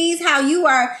he sees how you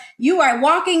are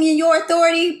walking in your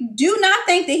authority, do not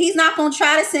think that he's not going to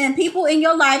try to send people in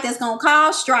your life that's going to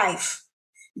cause strife.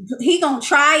 He going to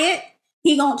try it.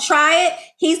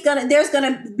 There's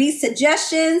going to be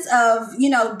suggestions of,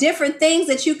 different things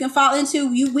that you can fall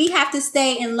into. We have to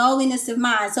stay in lowliness of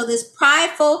mind. So this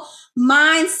prideful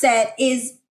mindset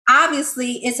is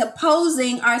obviously it's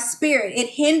opposing our spirit. It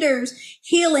hinders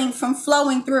healing from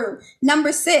flowing through.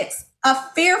 Number 6, a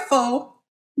fearful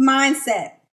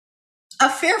mindset. A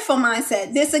fearful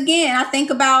mindset. This again, I think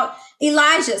about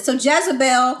Elijah. So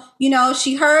Jezebel,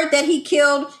 she heard that he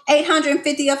killed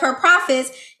 850 of her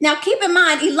prophets. Now keep in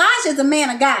mind, Elijah's a man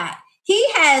of God.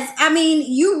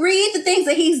 You read the things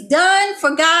that he's done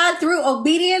for God through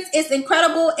obedience. It's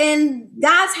incredible. And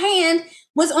God's hand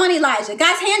was on Elijah.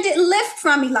 God's hand didn't lift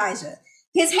from Elijah.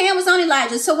 His hand was on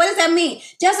Elijah. So what does that mean?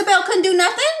 Jezebel couldn't do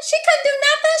nothing. She couldn't do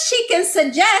nothing. She can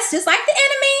suggest, just like the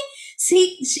enemy.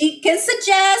 She can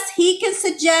suggest, he can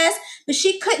suggest, but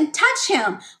she couldn't touch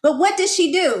him. But what did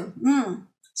she do?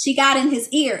 She got in his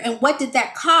ear. And what did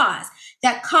that cause?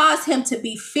 That caused him to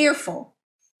be fearful.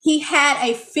 He had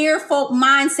a fearful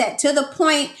mindset to the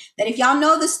point that if y'all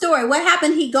know the story, what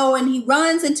happened? He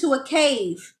runs into a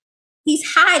cave.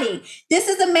 He's hiding. This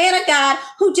is a man of God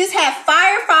who just had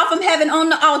fire fall from heaven on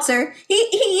the altar. He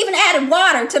even added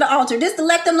water to the altar just to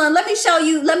let them know. Let me show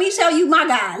you my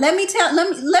God. Let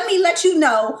me let you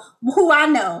know who I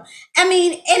know. And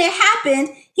it happened.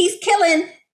 He's killing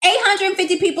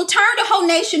 850 people, turned the whole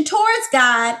nation towards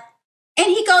God. And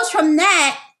he goes from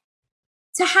that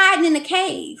to hiding in a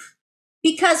cave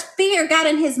because fear got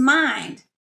in his mind.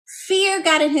 Fear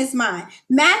got in his mind.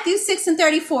 Matthew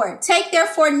 6:34. Take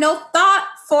therefore no thought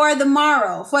for the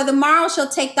morrow shall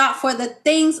take thought for the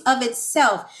things of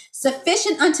itself.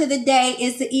 Sufficient unto the day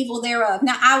is the evil thereof.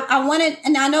 Now I wanted,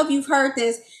 and I know if you've heard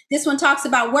this one talks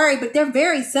about worry, but they're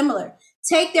very similar.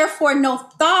 Take therefore no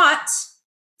thought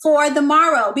for the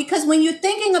morrow, because when you're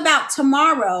thinking about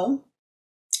tomorrow,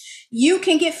 you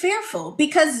can get fearful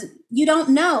because you don't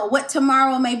know what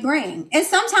tomorrow may bring. And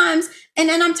sometimes, and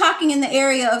then I'm talking in the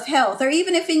area of health, or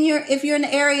even if you're in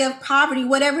the area of poverty,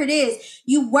 whatever it is,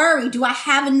 you worry, do I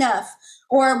have enough?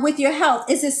 Or with your health,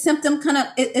 is a symptom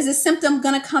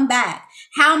gonna come back?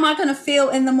 How am I gonna feel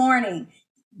in the morning?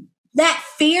 That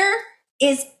fear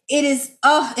is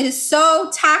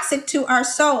so toxic to our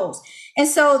souls. And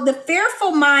so the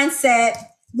fearful mindset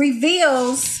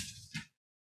reveals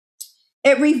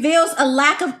a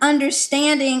lack of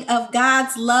understanding of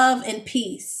God's love and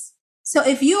peace. So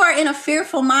if you are in a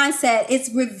fearful mindset,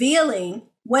 it's revealing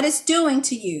what it's doing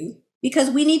to you, because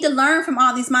we need to learn from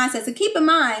all these mindsets. And keep in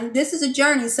mind, this is a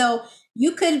journey. So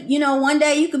you could, one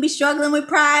day you could be struggling with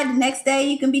pride. The next day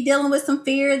you can be dealing with some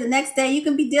fear. The next day you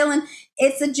can be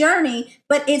it's a journey,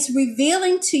 but it's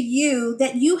revealing to you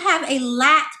that you have a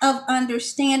lack of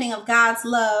understanding of God's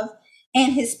love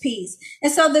and his peace.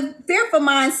 And so the fearful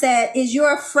mindset is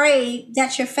you're afraid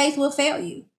that your faith will fail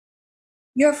you.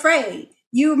 You're afraid.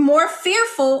 You're more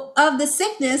fearful of the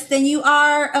sickness than you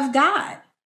are of God.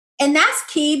 And that's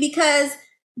key, because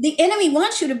the enemy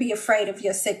wants you to be afraid of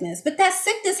your sickness, but that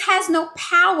sickness has no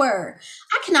power.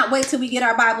 I cannot wait till we get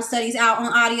our Bible studies out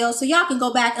on audio so y'all can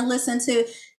go back and listen to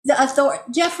the authority.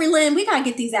 Jeffrey Lynn, we got to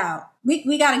get these out.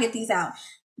 We got to get these out.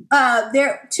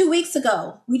 2 weeks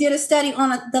ago, we did a study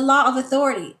on the law of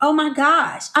authority. Oh my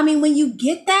gosh. I mean, when you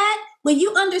get that, when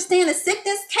you understand that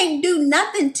sickness can't do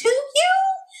nothing to you,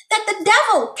 that the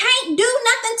devil can't do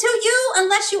nothing to you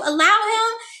unless you allow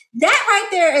him, that right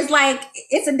there is like,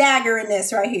 it's a dagger in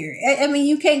this right here. I mean,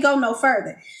 you can't go no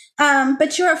further.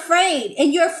 But you're afraid,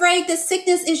 and you're afraid that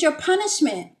sickness is your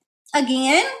punishment.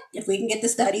 Again, if we can get the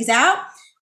studies out,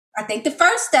 I think the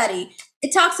first study,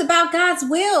 it talks about God's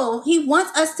will. He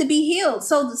wants us to be healed.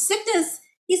 So the sickness,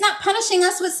 he's not punishing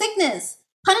us with sickness.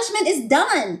 Punishment is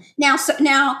done. Now,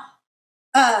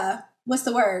 what's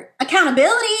the word?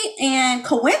 Accountability and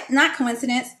not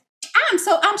coincidence.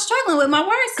 I'm struggling with my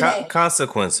words today.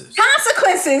 Consequences.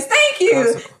 Consequences. Thank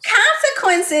you.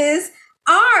 Consequences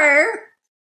are,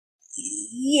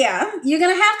 you're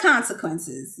going to have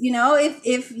consequences.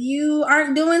 If you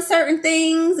aren't doing certain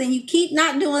things and you keep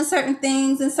not doing certain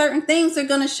things, and certain things are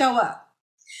going to show up,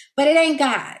 but it ain't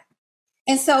God.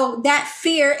 And so that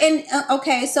fear, and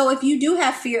so if you do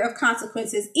have fear of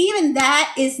consequences, even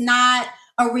that is not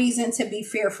a reason to be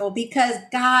fearful, because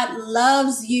God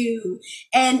loves you.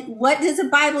 And what does the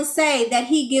Bible say? That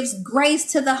he gives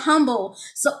grace to the humble.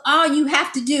 So all you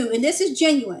have to do, and this is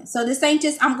genuine. So this ain't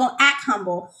just, I'm going to act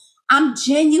humble. I'm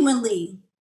genuinely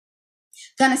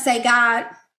going to say, God,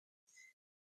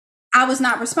 I was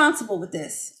not responsible with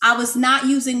this. I was not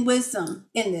using wisdom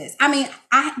in this. I mean,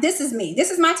 this is me. This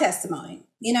is my testimony.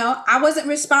 I wasn't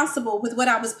responsible with what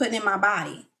I was putting in my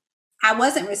body. I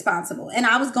wasn't responsible. And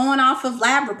I was going off of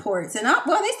lab reports. And, they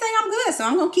say I'm good. So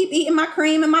I'm going to keep eating my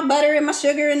cream and my butter and my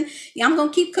sugar. And I'm going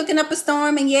to keep cooking up a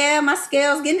storm. And my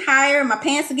scale's getting higher and my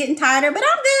pants are getting tighter. But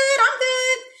I'm good.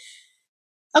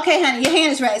 Okay, honey, your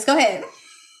hand is raised. Go ahead.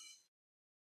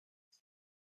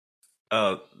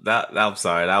 I'm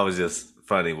sorry. That was just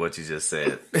funny what you just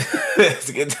said.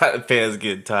 It's getting tighter. Pants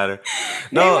getting tighter.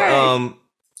 No,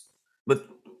 but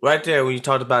right there when you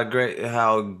talked about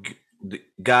how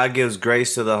God gives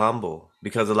grace to the humble,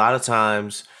 because a lot of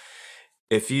times,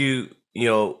 if when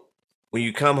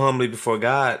you come humbly before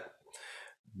God,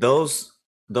 those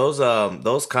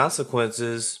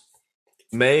consequences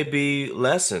may be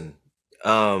lessened,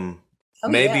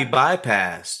 may be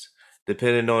bypassed,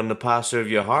 depending on the posture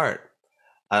of your heart.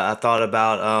 I thought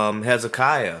about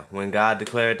Hezekiah, when God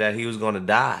declared that he was going to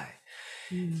die,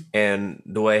 and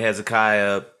the way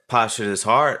Hezekiah postured his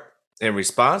heart in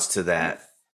response to that.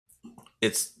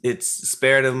 It's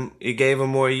spared him. It gave him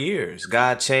more years.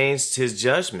 God changed his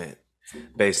judgment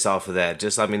based off of that.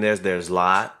 Just, there's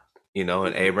Lot,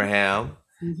 and Abraham.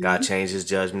 Mm-hmm. God changed his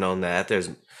judgment on that.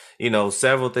 There's,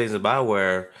 several things about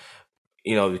where,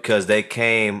 because they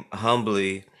came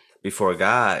humbly before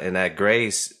God, and that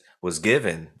grace was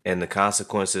given, and the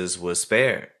consequences was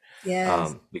spared.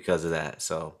 Yes. Because of that.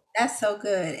 So that's so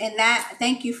good. And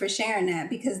thank you for sharing that,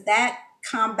 because that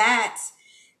combats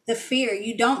the fear.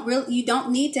 You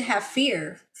don't need to have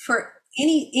fear for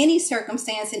any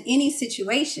circumstance in any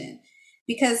situation,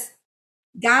 because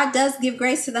God does give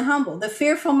grace to the humble. The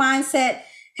fearful mindset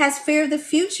has fear of the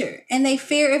future, and they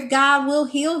fear if God will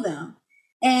heal them.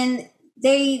 And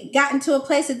they got into a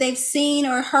place that they've seen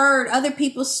or heard other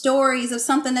people's stories of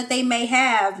something that they may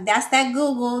have. That's that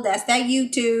Google, that's that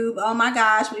YouTube. Oh my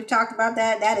gosh, we've talked about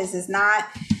that. That is not,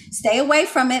 stay away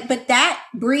from it. But that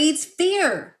breeds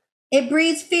fear. It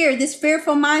breeds fear, this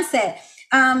fearful mindset.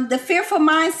 The fearful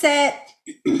mindset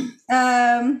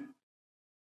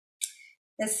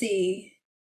let's see,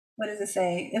 what does it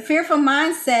say? A fearful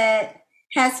mindset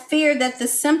has fear that the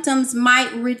symptoms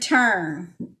might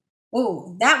return.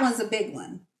 Oh, that one's a big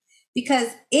one, because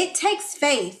it takes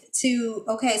faith to,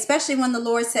 okay, especially when the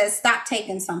Lord says, stop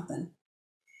taking something.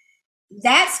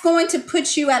 That's going to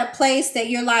put you at a place that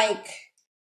you're like,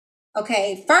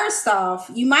 okay, first off,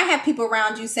 you might have people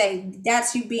around you say,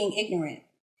 that's you being ignorant.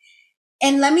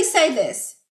 And let me say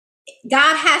this,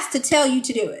 God has to tell you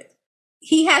to do it.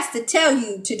 He has to tell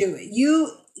you to do it.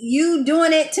 You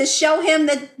doing it to show him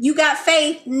that you got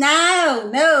faith? No.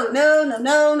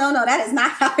 That is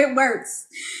not how it works.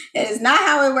 It is not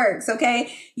how it works.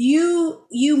 Okay. You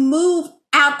move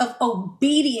out of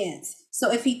obedience.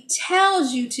 So if he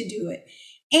tells you to do it,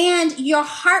 and your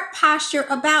heart posture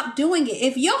about doing it,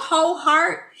 if your whole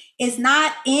heart is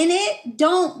not in it,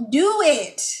 don't do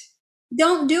it.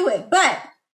 Don't do it. But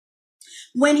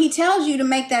when he tells you to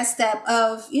make that step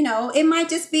of, it might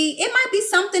be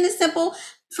something as simple.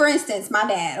 For instance, my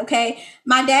dad, okay?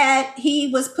 My dad, he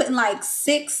was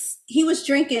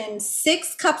drinking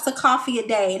 6 cups of coffee a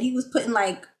day, and he was putting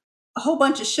like a whole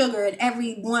bunch of sugar in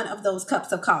every one of those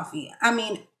cups of coffee. I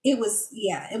mean, it was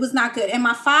not good. And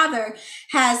my father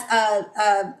has,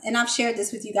 and I've shared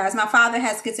this with you guys, my father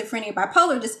has schizophrenia,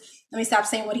 bipolar. Just let me stop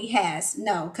saying what he has.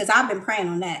 No, because I've been praying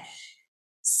on that.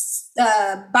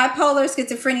 Bipolar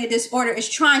schizophrenia disorder is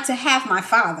trying to have my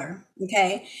father.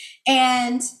 Okay.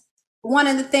 And one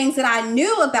of the things that I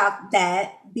knew about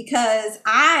that, because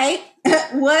I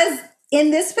was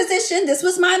in this position, this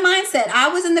was my mindset. I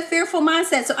was in the fearful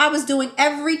mindset. So I was doing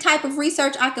every type of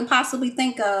research I can possibly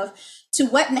think of to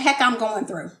what in the heck I'm going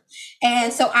through.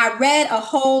 And so I read a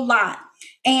whole lot,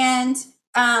 and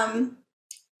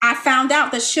I found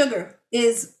out that sugar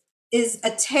is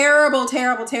a terrible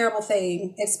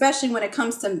thing, especially when it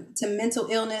comes to mental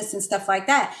illness and stuff like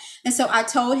that. And so I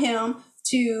told him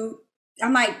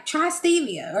I'm like, try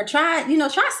stevia, or try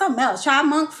something else, try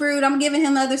monk fruit. I'm giving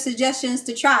him other suggestions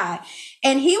to try.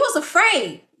 And he was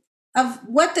afraid of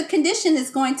what the condition is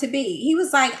going to be. He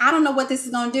was like, I don't know what this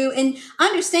is going to do. And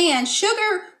understand,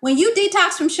 sugar, when you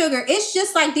detox from sugar, it's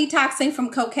just like detoxing from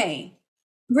cocaine.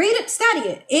 Read it, study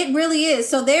it. It really is.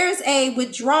 So there's a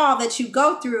withdrawal that you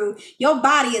go through. Your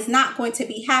body is not going to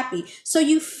be happy. So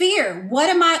you fear,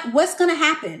 what's going to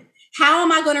happen? How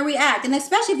am I going to react? And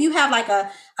especially if you have like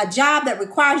a job that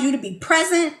requires you to be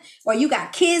present, or you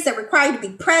got kids that require you to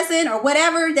be present, or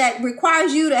whatever that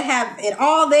requires you to have it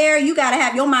all there. You got to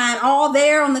have your mind all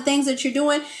there on the things that you're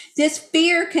doing. This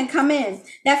fear can come in.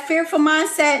 That fearful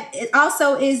mindset, it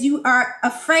also is you are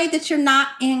afraid that you're not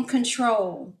in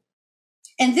control.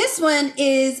 And this one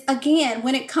is, again,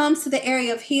 when it comes to the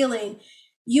area of healing,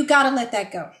 you got to let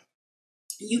that go.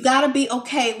 You got to be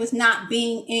okay with not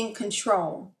being in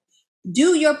control.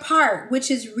 Do your part, which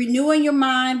is renewing your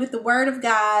mind with the word of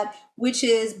God, which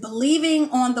is believing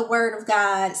on the word of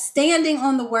God, standing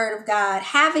on the word of God,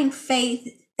 having faith.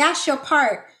 That's your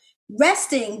part.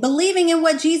 Resting, believing in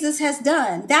what Jesus has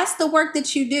done. That's the work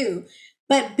that you do.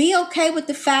 But be okay with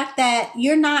the fact that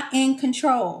you're not in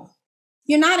control.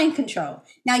 You're not in control.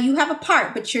 Now you have a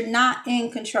part, but you're not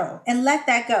in control, and let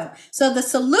that go. So the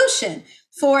solution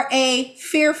for a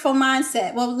fearful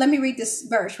mindset. Well, let me read this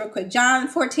verse real quick. John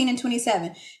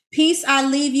 14:27. Peace I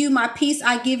leave you, my peace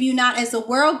I give you, not as the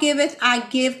world giveth, I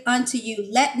give unto you.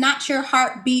 Let not your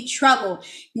heart be troubled,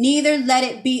 neither let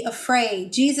it be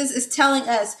afraid. Jesus is telling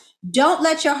us, don't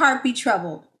let your heart be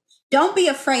troubled. Don't be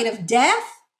afraid of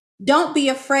death. Don't be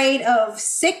afraid of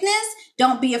sickness.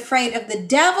 Don't be afraid of the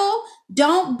devil.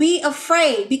 Don't be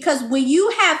afraid, because when you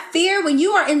have fear, when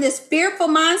you are in this fearful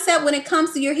mindset when it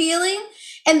comes to your healing,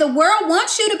 and the world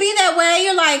wants you to be that way,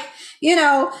 you're like,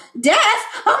 death.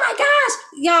 Oh my gosh,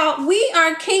 y'all, we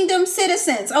are kingdom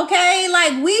citizens, okay?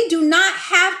 Like, we do not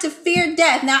have to fear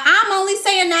death. Now, I'm only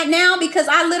saying that now because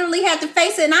I literally had to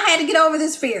face it and I had to get over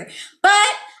this fear.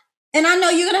 And I know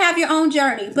you're going to have your own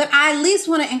journey, but I at least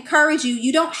want to encourage you.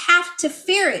 You don't have to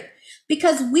fear it,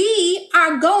 because we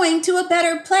are going to a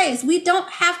better place. We don't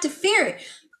have to fear it.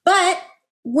 But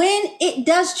when it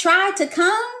does try to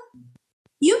come,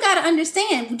 you got to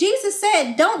understand, Jesus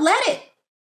said, don't let it.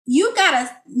 You got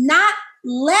to not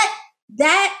let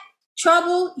that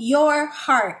trouble your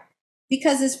heart,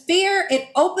 because this fear, it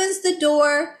opens the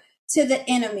door to the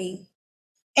enemy.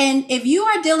 And if you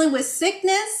are dealing with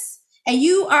sickness and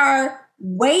you are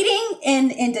waiting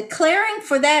and declaring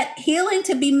for that healing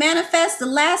to be manifest, the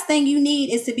last thing you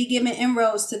need is to be giving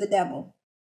inroads to the devil.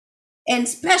 And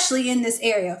especially in this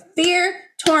area, fear,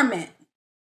 torment.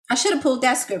 I should have pulled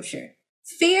that scripture.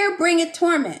 Fear bringeth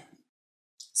torment.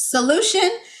 Solution,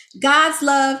 God's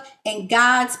love and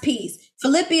God's peace.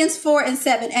 Philippians 4 and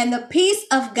 7. And the peace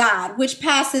of God, which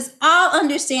passes all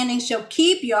understanding, shall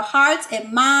keep your hearts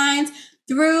and minds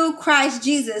through Christ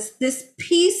Jesus. This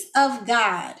peace of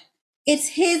God, it's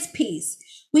his peace.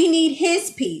 We need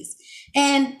his peace.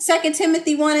 And 2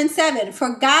 Timothy 1 and 7,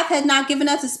 for God has not given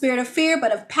us a spirit of fear,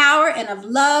 but of power and of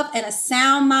love and a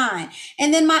sound mind.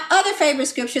 And then my other favorite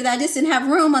scripture that I just didn't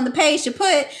have room on the page to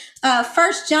put,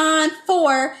 1 John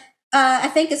 4, I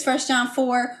think it's 1 John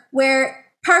 4, where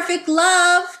perfect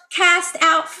love casts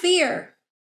out fear.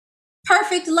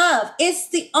 Perfect love. It's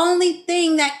the only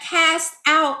thing that casts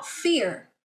out fear.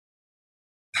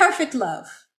 Perfect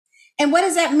love. And what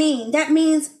does that mean? That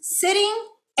means sitting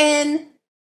and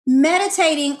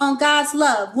meditating on God's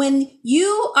love. When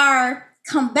you are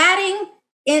combating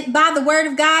it by the word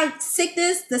of God,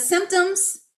 sickness, the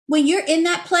symptoms, when you're in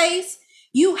that place,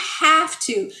 you have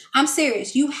to, I'm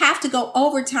serious, you have to go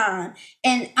overtime.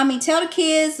 And I mean, tell the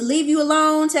kids, leave you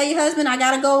alone, tell your husband, I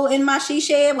got to go in my she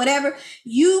shed, whatever.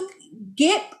 You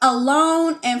get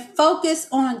alone and focus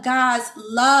on God's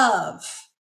love.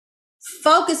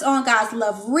 Focus on God's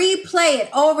love. Replay it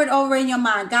over and over in your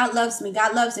mind. God loves me.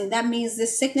 God loves me. That means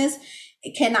this sickness,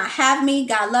 it cannot have me.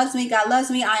 God loves me. God loves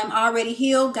me. I am already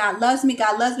healed. God loves me.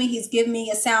 God loves me. He's given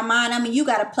me a sound mind. I mean, you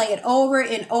got to play it over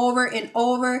and over and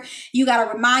over. You got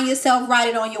to remind yourself, write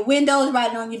it on your windows,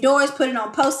 write it on your doors, put it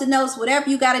on Post-it notes,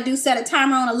 whatever you got to do. Set a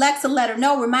timer on Alexa, let her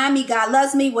know, remind me God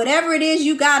loves me. Whatever it is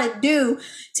you got to do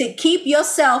to keep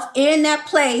yourself in that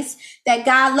place that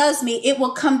God loves me, it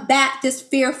will combat this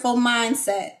fearful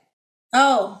mindset.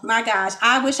 Oh my gosh.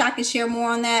 I wish I could share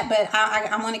more on that, but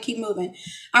I want to keep moving.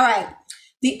 All right.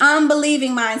 The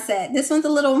unbelieving mindset. This one's a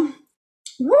little,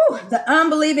 the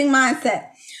unbelieving mindset.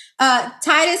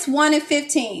 Titus 1 and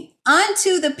 15.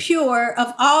 Unto the pure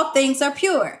of all things are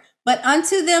pure, but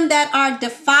unto them that are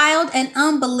defiled and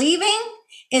unbelieving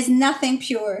is nothing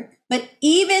pure. But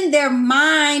even their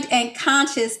mind and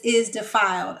conscience is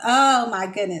defiled. Oh my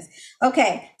goodness.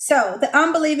 Okay, so the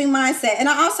unbelieving mindset. And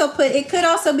I also put, it could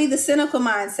also be the cynical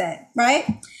mindset, right?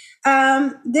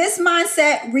 This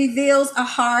mindset reveals a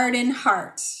hardened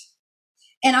heart.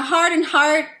 And a hardened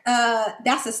heart,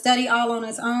 that's a study all on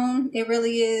its own. It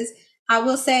really is. I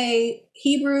will say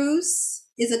Hebrews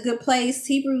is a good place.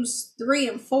 Hebrews 3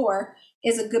 and 4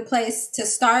 is a good place to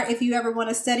start if you ever want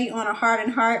to study on a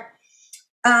hardened heart.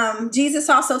 Jesus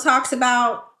also talks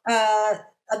about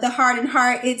the hardened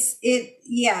heart.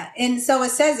 And so it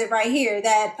says it right here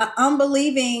that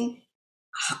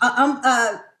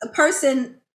a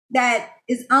person that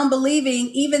is unbelieving,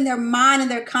 even their mind and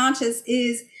their conscience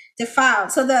is defiled.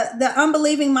 So the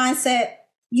unbelieving mindset,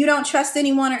 you don't trust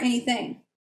anyone or anything.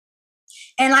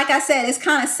 And like I said, it's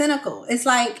kind of cynical. It's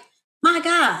like, my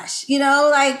gosh,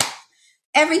 like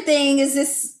everything is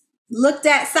just looked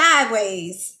at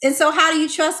sideways. And so how do you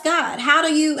trust God? How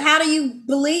do you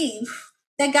believe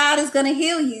that God is going to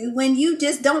heal you when you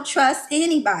just don't trust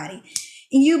anybody?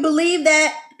 And you believe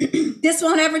that this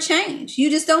won't ever change. You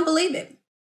just don't believe it.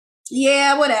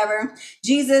 Yeah, whatever.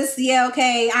 Jesus, yeah,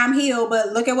 okay, I'm healed,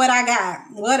 but look at what I got.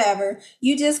 Whatever.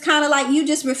 You just kind of you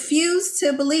just refuse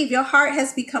to believe. Your heart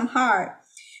has become hard.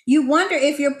 You wonder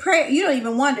if your prayer, you don't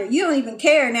even wonder. You don't even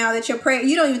care now that your prayer,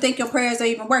 you don't even think your prayers are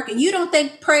even working. You don't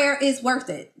think prayer is worth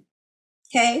it.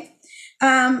 Okay.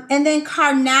 And then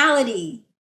carnality,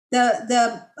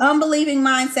 the unbelieving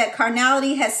mindset,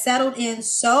 carnality has settled in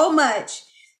so much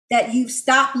that you've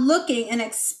stopped looking and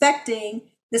expecting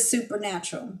the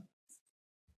supernatural.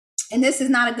 And this is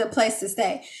not a good place to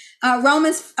stay.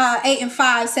 Romans 8 and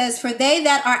 5 says, for they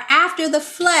that are after the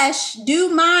flesh do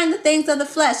mind the things of the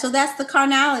flesh. So that's the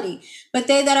carnality. But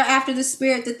they that are after the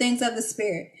spirit, the things of the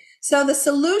spirit. So the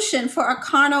solution for a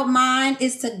carnal mind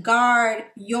is to guard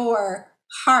your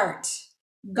heart.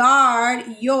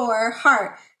 Guard your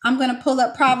heart. I'm going to pull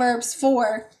up Proverbs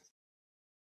 4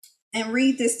 and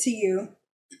read this to you.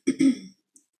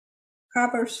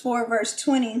 Proverbs 4 verse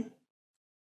 20.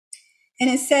 And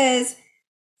it says,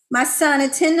 my son,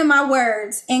 attend to my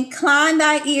words, incline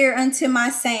thy ear unto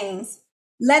my sayings.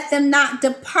 Let them not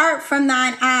depart from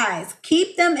thine eyes.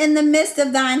 Keep them in the midst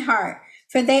of thine heart,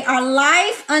 for they are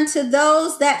life unto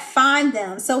those that find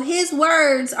them. So his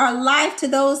words are life to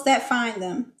those that find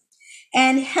them,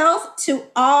 and health to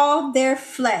all their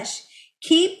flesh.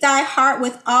 Keep thy heart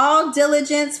with all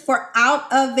diligence, for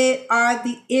out of it are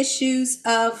the issues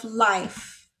of life.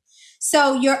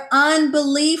 So your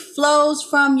unbelief flows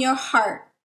from your heart.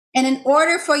 And in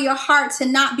order for your heart to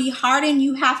not be hardened,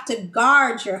 you have to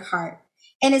guard your heart.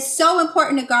 And it's so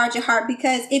important to guard your heart,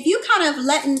 because if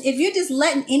you're just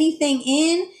letting anything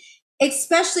in,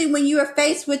 especially when you are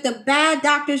faced with a bad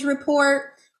doctor's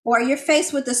report, or you're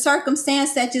faced with a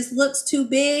circumstance that just looks too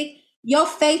big, Your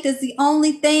faith is the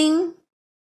only thing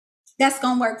that's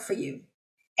going to work for you.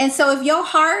 And so if your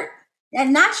heart,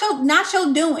 and not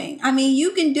your doing, I mean,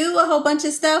 you can do a whole bunch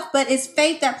of stuff, but it's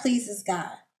faith that pleases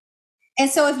God. And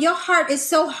so if your heart is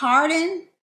so hardened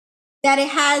that it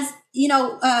has,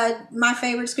 my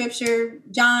favorite scripture,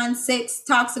 John 6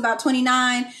 talks about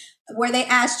 29, where they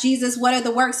ask Jesus, what are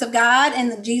the works of God?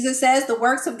 And Jesus says, the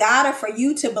works of God are for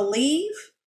you to believe.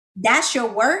 That's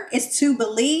your work, is to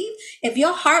believe. If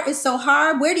your heart is so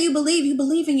hard, where do you believe? You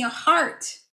believe in your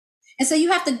heart. And so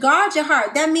you have to guard your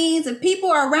heart. That means if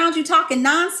people are around you talking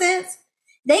nonsense,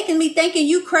 they can be thinking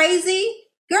you crazy.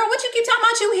 Girl, what you keep talking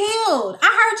about? You healed. I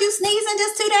heard you sneezing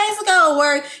just 2 days ago,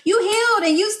 or you healed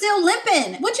and you still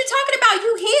limping. What you talking about?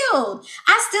 You healed.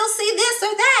 I still see this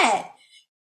or that.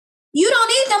 You don't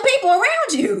need them people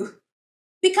around you,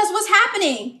 because what's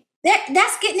happening?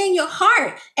 That's getting in your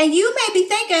heart. And you may be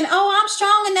thinking, oh, I'm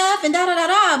strong enough and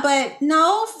da-da-da-da. But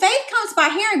no, faith comes by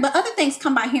hearing, but other things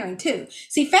come by hearing too.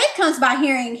 See, faith comes by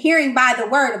hearing by the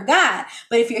word of God.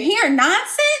 But if you're hearing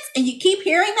nonsense and you keep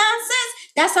hearing nonsense,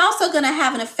 that's also going to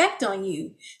have an effect on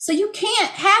you. So you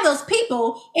can't have those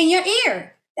people in your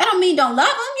ear. That don't mean don't love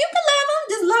them. You can love them.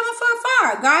 Just love them from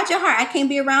afar. Guard your heart. I can't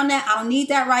be around that. I don't need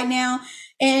that right now.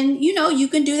 And, you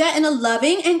can do that in a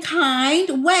loving and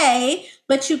kind way,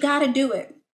 but you got to do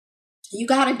it. You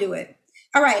got to do it.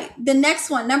 All right. The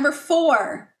next one, number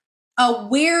 4, a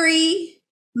weary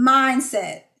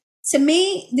mindset. To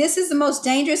me, this is the most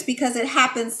dangerous because it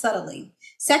happens subtly.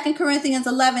 2 Corinthians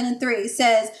 11:3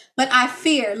 says, but I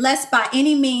fear lest by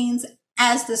any means,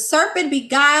 as the serpent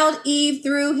beguiled Eve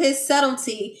through his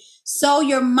subtlety, so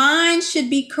your mind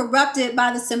should be corrupted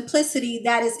by the simplicity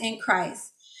that is in Christ.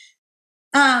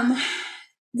 And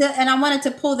I wanted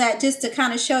to pull that just to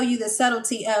kind of show you the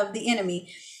subtlety of the enemy.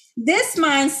 This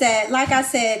mindset, like I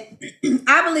said,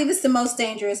 I believe it's the most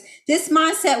dangerous. This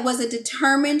mindset was a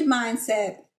determined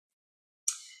mindset.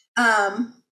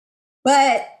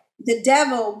 But the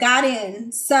devil got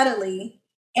in subtly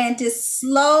and just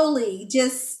slowly,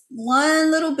 just one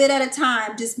little bit at a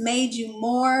time, just made you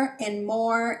more and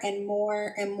more and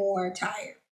more and more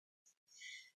tired.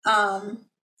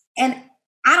 And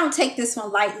I don't take this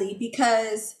one lightly,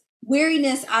 because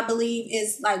weariness, I believe,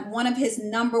 is like one of his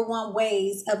number one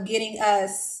ways of getting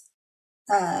us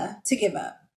to give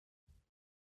up.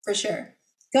 For sure.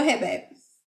 Go ahead, babe.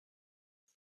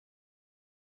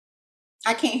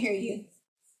 I can't hear you.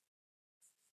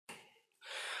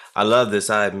 I love this.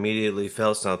 I immediately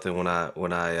felt something when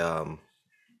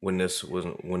this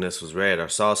was read, or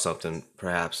saw something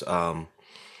perhaps.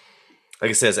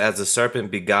 Like it says, as the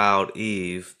serpent beguiled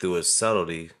Eve through his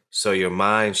subtlety, so your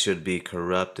mind should be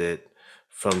corrupted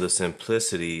from the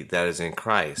simplicity that is in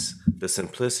Christ. The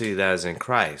simplicity that is in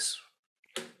Christ.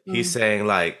 He's saying,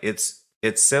 like, it's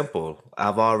simple.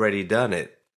 I've already done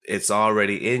it. It's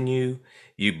already in you.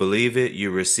 You believe it, you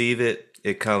receive it,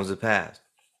 it comes to pass.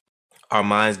 Our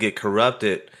minds get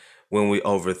corrupted when we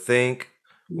overthink,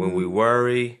 when we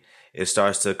worry. It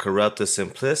starts to corrupt the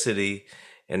simplicity.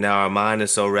 And now our mind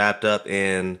is so wrapped up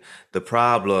in the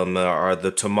problem, or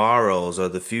the tomorrows, or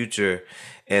the future.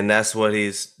 And that's what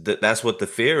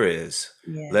the fear is.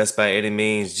 Yes. Lest by any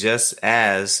means, just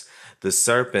as the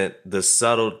serpent, the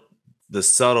subtle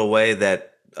way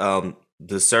that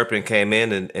the serpent came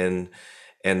in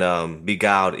and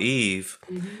beguiled Eve,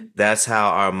 that's how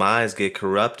our minds get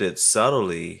corrupted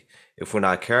subtly if we're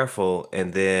not careful.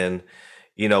 And then,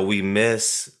 we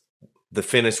miss the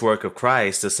finished work of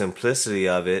Christ, the simplicity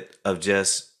of it, of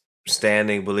just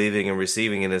standing, believing, and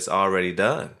receiving, and it's already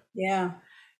done. Yeah.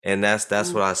 And that's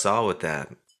what I saw with that.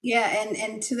 Yeah,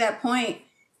 and to that point,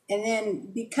 and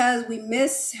then because we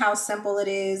miss how simple it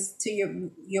is, to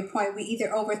your point, we either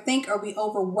overthink or we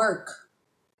overwork.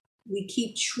 We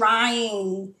keep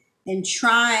trying and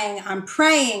trying. I'm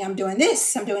praying, I'm doing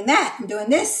this, I'm doing that, I'm doing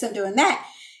this, I'm doing that.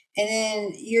 And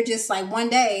then you're just like, one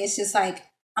day, it's just like,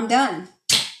 I'm done.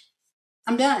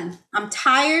 I'm done. I'm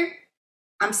tired.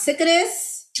 I'm sick of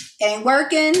this. It ain't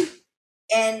working.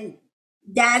 And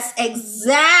that's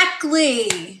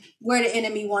exactly where the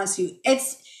enemy wants you.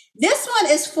 This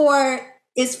one is for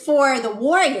the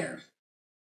warrior.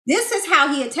 This is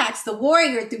how he attacks the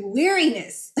warrior, through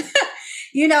weariness.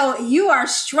 You are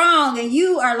strong, and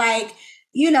you are like,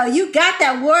 you got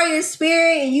that warrior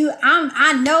spirit, and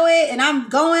I know it, and I'm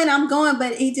going,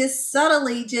 but he just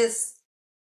subtly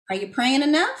are you praying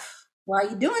enough? Well, are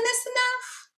you doing this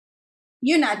enough?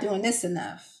 You're not doing this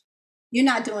enough. You're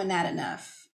not doing that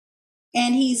enough.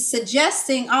 And he's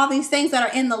suggesting all these things that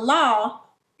are in the law.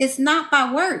 It's not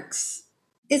by works.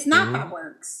 It's not by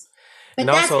works. But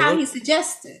that's how he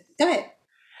suggested. Go ahead.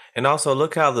 And also,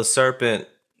 look how the serpent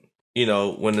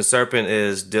when the serpent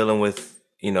is dealing with,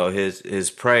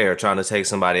 his prey or trying to take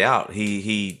somebody out,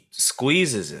 he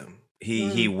squeezes him.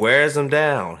 He wears him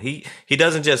down. He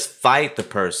doesn't just fight the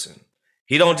person.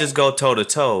 He don't just go toe to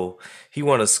toe. He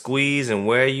want to squeeze and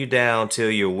wear you down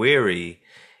till you're weary,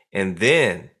 and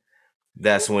then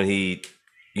that's when he,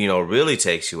 really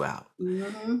takes you out.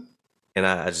 Mm-hmm. And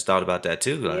I just thought about that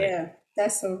too. Like, Yeah,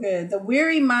 that's so good. The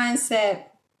weary mindset,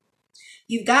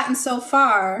 you've gotten so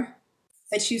far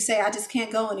that you say, I just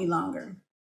can't go any longer.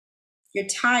 You're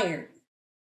tired.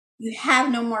 You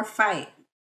have no more fight.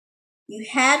 You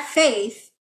had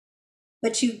faith,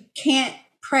 but you can't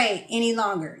pray any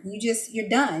longer. You're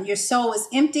done. Your soul is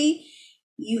empty.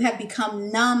 You have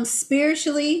become numb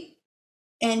spiritually,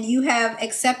 and you have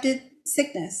accepted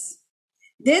sickness.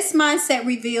 This mindset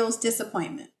reveals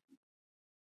disappointment.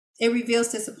 It reveals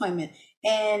disappointment.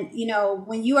 And,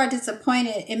 when you are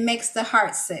disappointed, it makes the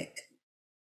heart sick.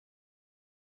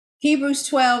 Hebrews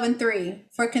 12:3,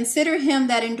 for consider him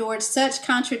that endured such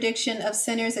contradiction of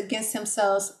sinners against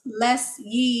themselves, lest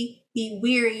ye be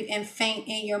wearied and faint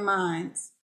in your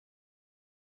minds.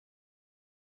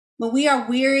 When we are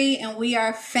weary and we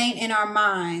are faint in our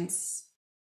minds,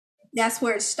 that's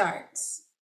where it starts.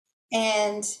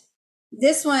 And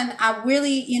this one, I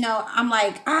really, I'm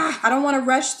like, I don't want to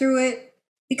rush through it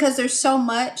because there's so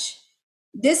much.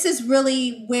 This is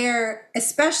really where,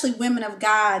 especially women of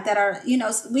God that are,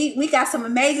 we got some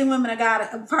amazing women of God,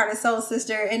 a part of Soul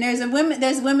Sister, and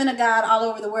there's women of God all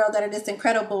over the world that are just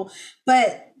incredible.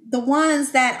 But the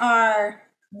ones that are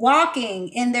walking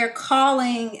in their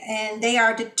calling and they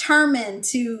are determined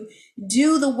to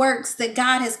do the works that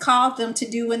God has called them to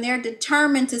do, and they're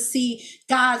determined to see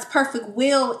God's perfect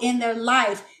will in their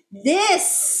life.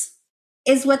 This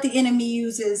is what the enemy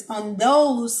uses on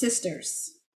those sisters.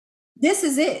 This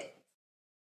is it.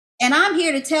 And I'm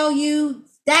here to tell you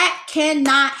that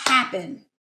cannot happen.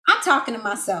 I'm talking to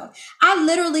myself. I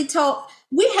literally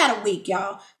we had a week,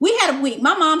 y'all. We had a week.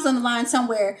 My mom's on the line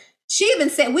somewhere. She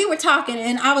even said, we were talking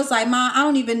and I was like, Mom, I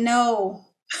don't even know.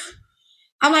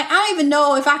 I'm like, I don't even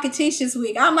know if I could teach this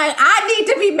week. I'm like, I need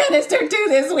to be ministered to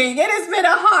this week.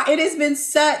 It has been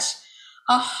such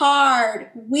a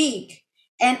hard week.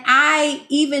 And I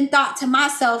even thought to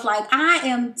myself, like, I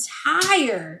am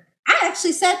tired. I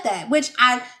actually said that, which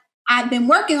I've been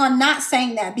working on not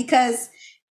saying that because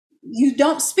you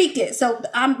don't speak it. So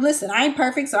I ain't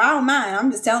perfect, so I don't mind.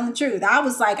 I'm just telling the truth. I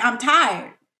was like, I'm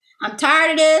tired. I'm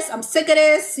tired of this. I'm sick of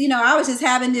this. I was just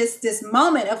having this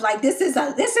moment of like, this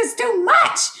is too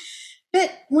much.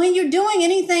 But when you're doing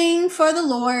anything for the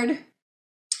Lord,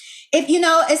 if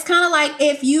it's kind of like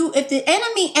if the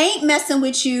enemy ain't messing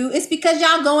with you, it's because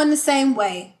y'all going the same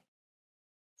way.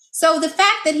 So the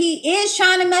fact that he is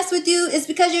trying to mess with you is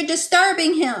because you're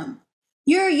disturbing him.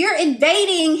 You're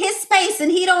invading his space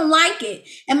and he don't like it.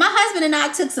 And my husband and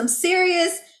I took some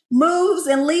serious moves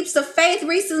and leaps of faith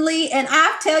recently. And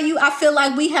I tell you, I feel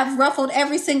like we have ruffled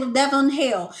every single devil in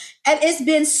hell. And it's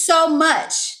been so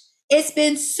much.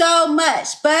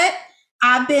 But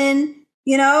I've been,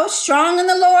 strong in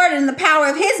the Lord and the power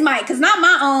of his might. Because not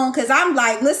my own, because I'm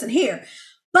like, listen here.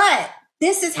 But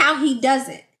this is how he does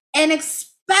it. And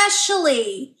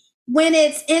especially when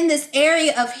it's in this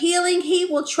area of healing, he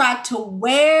will try to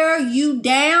wear you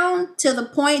down to the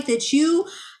point that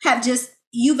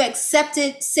you've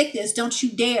accepted sickness. Don't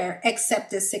you dare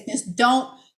accept this sickness. Don't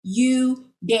you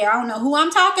dare. I don't know who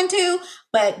I'm talking to,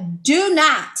 but do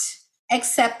not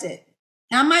accept it.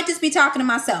 And I might just be talking to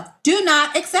myself. Do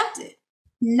not accept it.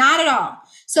 Not at all.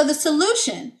 So the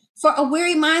solution for a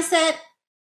weary mindset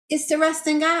is to rest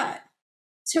in God.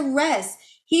 To rest.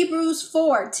 Hebrews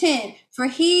 4:10. For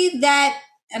he that,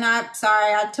 and I'm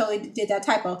sorry, I totally did that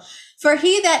typo. For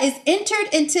he that is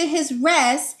entered into his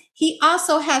rest, he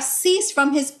also has ceased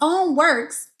from his own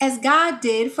works as God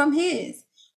did from his.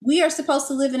 We are supposed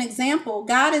to live an example.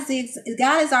 God is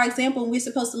our example, and we're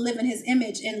supposed to live in his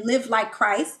image and live like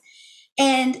Christ.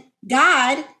 And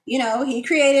God, he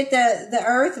created the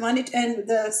earth and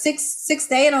the sixth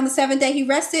day, and on the seventh day he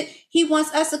rested. He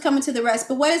wants us to come into the rest.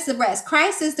 But what is the rest?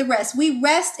 Christ is the rest. We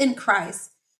rest in Christ.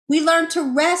 We learn to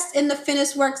rest in the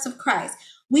finished works of Christ.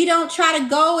 We don't try to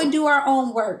go and do our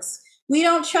own works. We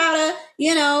don't try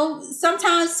to,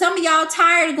 sometimes some of y'all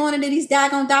tired of going into these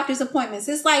daggone doctor's appointments.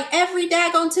 It's like every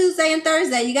daggone Tuesday and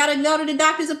Thursday, you got to go to the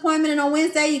doctor's appointment, and on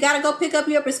Wednesday, you got to go pick up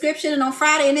your prescription, and on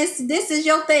Friday, and this is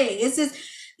your thing. It's just,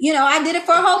 I did it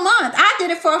for a whole month. I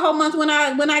did it for a whole month when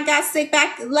I got sick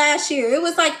back last year. It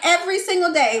was like every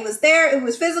single day. It was there. It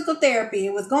was physical therapy.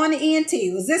 It was going to ENT.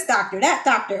 It was this doctor, that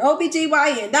doctor,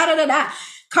 OBGYN,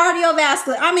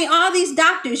 cardiovascular. I mean, all these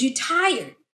doctors, you're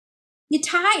tired. You're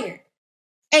tired.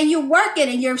 and you're working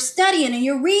and you're studying and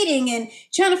you're reading and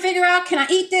trying to figure out, can I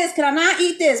eat this? Can I not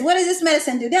eat this? What does this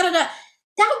medicine do? Da, da, da.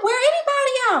 That would wear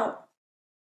anybody out.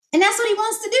 And that's what he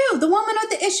wants to do. The woman with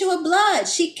the issue of blood,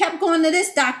 she kept going to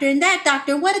this doctor and that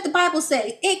doctor. And what did the Bible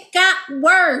say? It got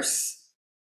worse.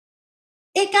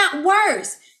 It got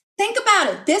worse. Think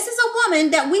about it. This is a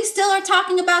woman that we still are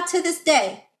talking about to this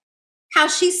day. How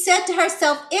she said to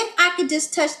herself, if I could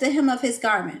just touch the hem of his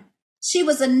garment. She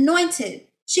was anointed.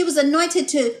 She was anointed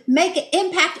to make an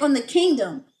impact on the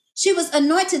kingdom. She was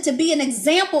anointed to be an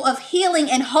example of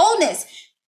healing and wholeness.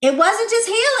 It wasn't just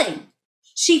healing.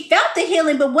 She felt the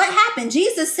healing, but what happened?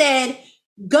 Jesus said,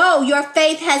 go, your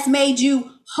faith has made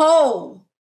you whole.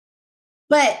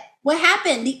 But what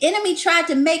happened? The enemy tried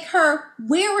to make her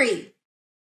weary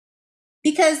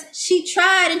because she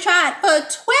tried and tried for 12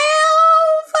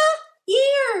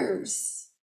 years.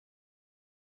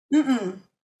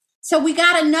 So we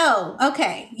got to know,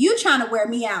 okay, you trying to wear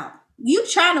me out. You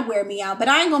trying to wear me out, but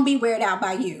I ain't going to be weared out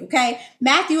by you, okay?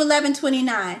 Matthew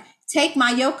 11:29, take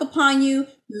my yoke upon you,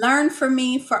 learn from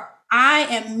me, for I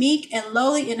am meek and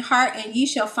lowly in heart, and ye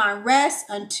shall find rest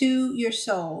unto your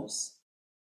souls.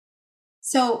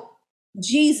 So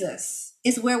Jesus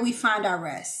is where we find our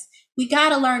rest. We got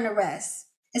to learn to rest,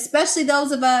 especially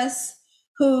those of us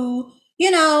who,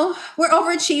 we're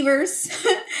overachievers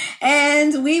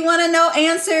and we want to know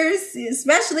answers,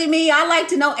 especially me. I like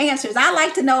to know answers. I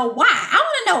like to know why. I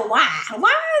want to know why.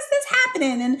 Why is this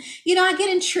happening? And, I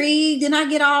get intrigued and I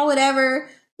get all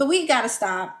whatever, but we got to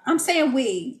stop. I'm saying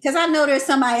we, because I know there's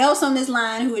somebody else on this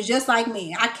line who is just like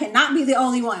me. I cannot be the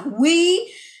only one.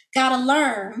 We got to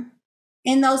learn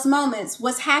in those moments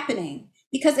what's happening.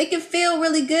 Because it can feel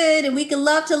really good and we can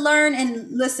love to learn.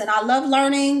 And listen, I love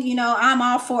learning. I'm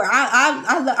all for it.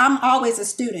 I'm always a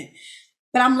student,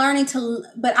 but I'm learning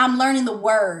the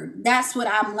word. That's what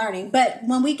I'm learning. But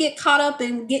when we get caught up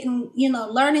in getting,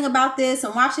 learning about this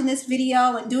and watching this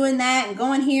video and doing that and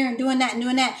going here and doing that and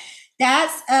doing that,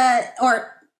 that's,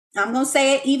 or I'm going to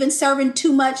say it, even serving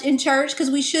too much in church, because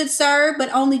we should serve,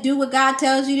 but only do what God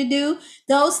tells you to do.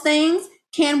 Those things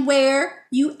can wear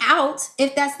you out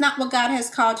if that's not what God has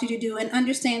called you to do, and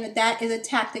understand that that is a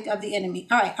tactic of the enemy.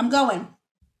 All right, I'm going.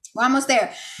 We're almost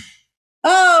there.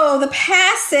 Oh, the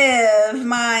passive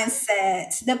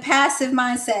mindset. The passive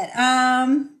mindset.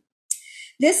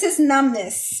 This is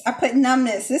numbness. I put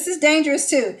numbness. This is dangerous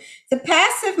too. The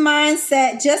passive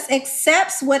mindset just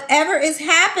accepts whatever is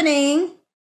happening,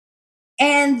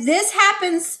 and this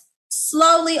happens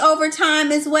slowly over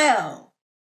time as well.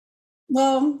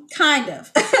 Well, kind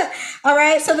of. All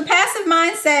right. So the passive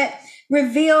mindset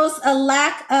reveals a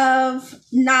lack of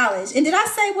knowledge. And did I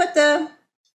say what the,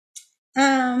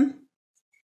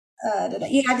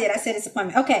 yeah, I did. I said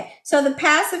disappointment. Okay. So the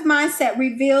passive mindset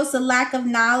reveals the lack of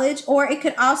knowledge, or it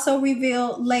could also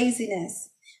reveal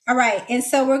laziness. All right. And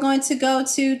so we're going to go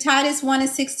to Titus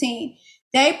 1:16.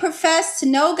 They profess to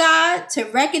know God, to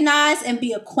recognize and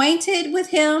be acquainted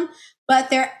with him, but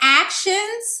their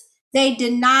actions, they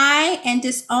deny and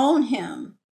disown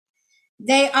him.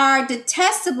 They are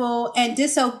detestable and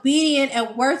disobedient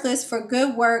and worthless for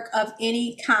good work of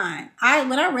any kind.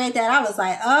 When I read that, I was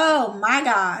like, oh my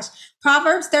gosh.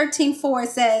 Proverbs 13:4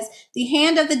 says, the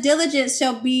hand of the diligent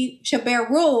shall bear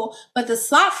rule, but the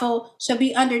slothful shall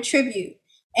be under tribute.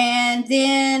 And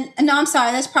then, no, I'm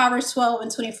sorry, that's Proverbs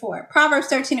 12:24. Proverbs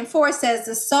 13:4 says,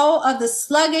 the soul of the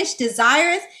sluggish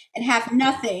desireth and hath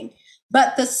nothing,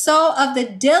 but the soul of the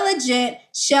diligent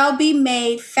shall be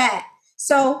made fat.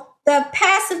 So the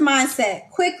passive mindset,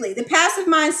 the passive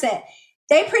mindset,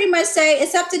 they pretty much say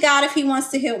it's up to God if he wants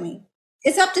to heal me.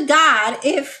 It's up to God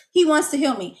if he wants to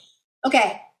heal me.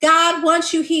 Okay, God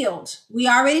wants you healed. We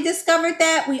already discovered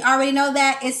that. We already know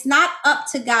that. It's not up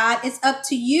to God. It's up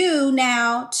to you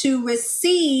now to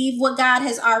receive what God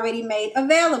has already made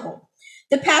available.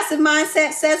 The passive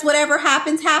mindset says whatever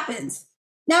happens, happens.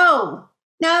 No.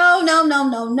 No,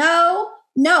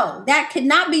 that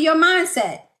cannot be your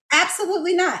mindset.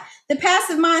 Absolutely not. The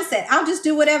passive mindset, I'll just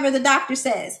do whatever the doctor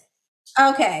says.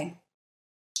 Okay.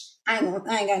 I ain't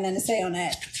got nothing to say on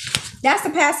that. That's the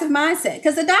passive mindset,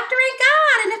 because the doctor ain't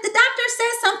God. And if the doctor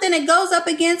says something that goes up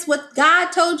against what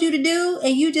God told you to do,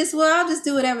 and you just, I'll just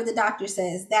do whatever the doctor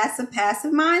says. That's a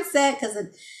passive mindset, because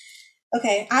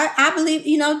okay, I believe,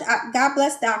 God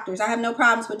bless doctors. I have no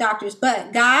problems with doctors,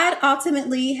 but God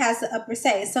ultimately has the upper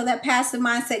say. So that passive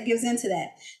mindset gives into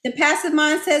that. The passive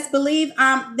mindsets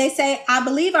they say, I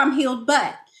believe I'm healed,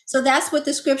 but. So that's what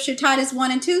the scripture Titus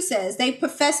 1:2 says. They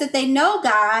profess that they know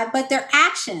God, but their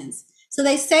actions. So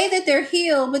they say that they're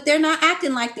healed, but they're not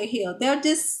acting like they're healed. They're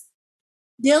just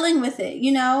dealing with it,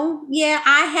 Yeah,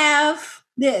 I have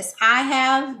this. I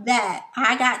have that.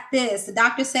 I got this. The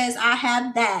doctor says I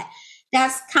have that.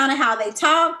 That's kind of how they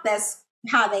talk. That's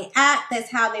how they act.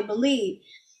 That's how they believe.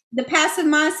 The passive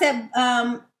mindset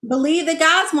believe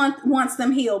that wants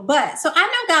them healed, but so I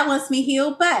know God wants me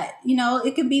healed, but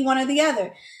it could be one or the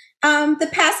other. The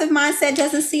passive mindset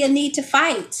doesn't see a need to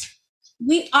fight.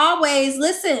 We always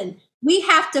listen. We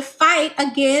have to fight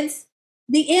against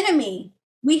the enemy.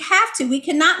 We have to. We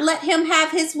cannot let him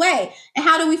have his way. And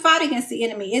how do we fight against the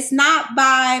enemy? It's not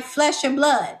by flesh or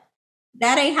blood.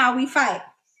 That ain't how we fight.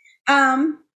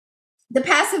 The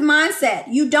passive mindset,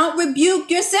 you don't rebuke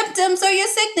your symptoms or your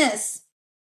sickness.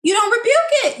 You don't rebuke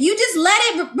it. You just let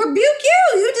it rebuke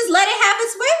you. You just let it have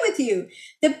its way with you.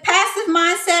 The passive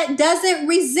mindset doesn't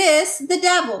resist the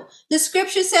devil. The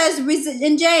scripture says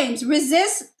in James,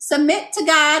 resist, submit to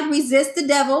God, resist the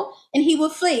devil, and he will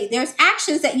flee. There's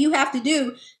actions that you have to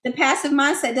do. The passive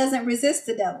mindset doesn't resist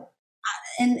the devil.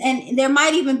 And there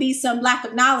might even be some lack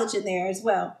of knowledge in there as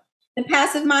well. The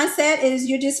passive mindset is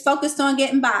you're just focused on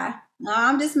getting by. No,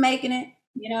 I'm just making it.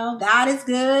 God is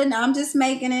good. No, I'm just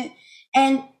making it.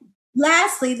 And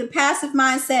lastly, the passive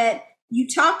mindset, you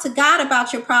talk to God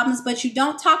about your problems, but you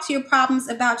don't talk to your problems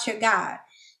about your God.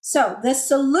 So the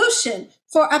solution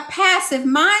for a passive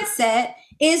mindset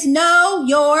is know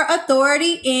your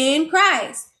authority in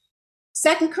Christ.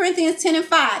 2 Corinthians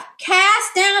 10:5,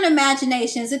 cast down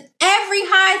imaginations and every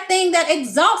high thing that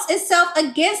exalts itself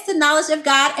against the knowledge of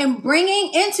God, and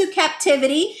bringing into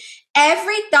captivity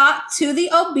every thought to the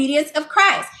obedience of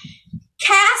Christ.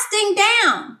 Casting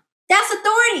down, that's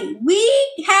authority. We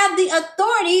have the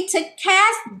authority to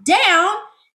cast down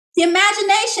the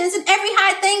imaginations and every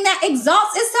high thing that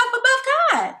exalts itself above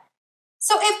God.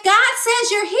 So if God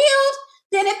says you're healed,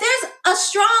 then if there's a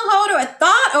stronghold or a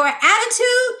thought or an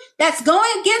attitude that's going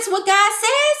against what God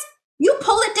says, you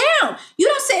pull it down. You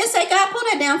don't sit and say, God, pull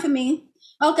that down for me.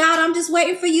 Oh God, I'm just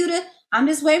waiting for you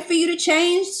to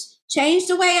change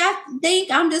the way I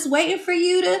think. I'm just waiting for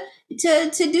you to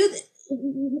do this.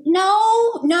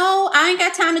 No, I ain't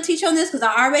got time to teach on this because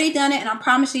I already done it. And I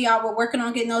promise you, y'all, we're working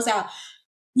on getting those out.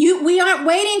 We aren't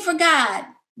waiting for God.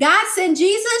 God sent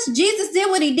Jesus. Jesus did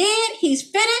what he did. He's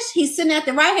finished. He's sitting at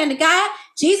the right hand of God.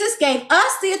 Jesus gave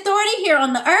us the authority here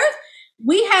on the earth.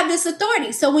 We have this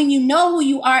authority. So when you know who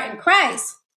you are in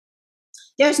Christ,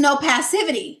 there's no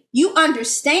passivity. You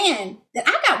understand that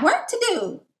I got work to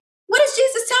do. What does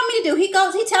Jesus tell me to do?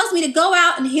 He tells me to go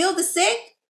out and heal the sick,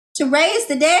 to raise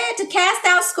the dead, to cast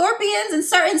out scorpions and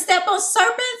step on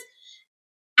serpents.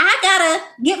 I gotta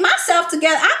get myself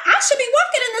together. I should be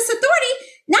walking in this authority,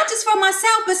 not just for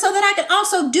myself, but so that I can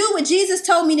also do what Jesus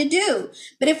told me to do.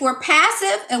 But if we're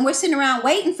passive and we're sitting around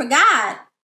waiting for God,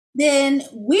 then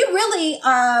we really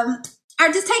are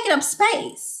just taking up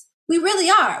space. We really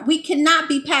are. We cannot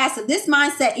be passive. This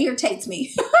mindset irritates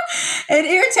me. It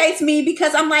irritates me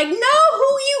because I'm like, know who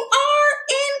you are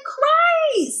in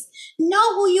Christ.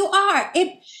 Know who you are.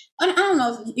 I don't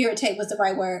know if irritate was the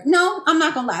right word. No, I'm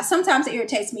not gonna lie. Sometimes it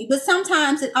irritates me, but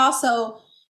sometimes it also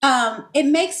it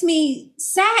makes me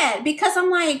sad because I'm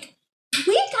like,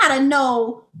 we gotta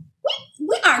know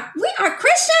we are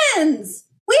Christians.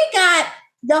 We got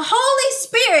the Holy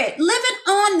Spirit living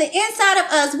on the inside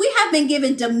of us. We have been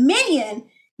given dominion.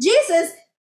 Jesus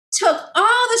took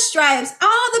all the stripes,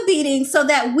 all the beatings, so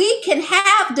that we can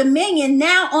have dominion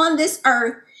now on this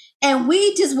earth. And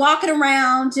we just walking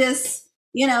around just,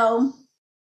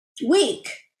 weak.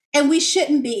 And we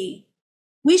shouldn't be.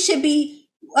 We should be,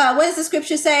 what does the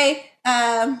scripture say?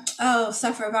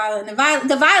 Suffer violent.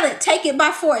 The violent take it by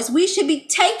force. We should be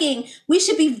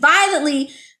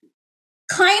violently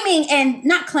claiming, and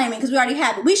not claiming because we already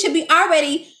have it. We should be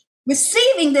already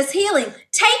receiving this healing,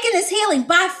 taking this healing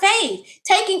by faith,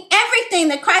 taking everything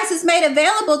that Christ has made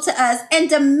available to us and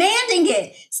demanding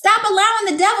it. Stop allowing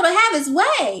the devil to have his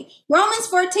way. Romans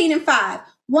 14:5.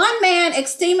 One man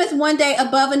esteemeth one day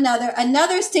above another,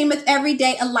 another esteemeth every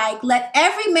day alike. Let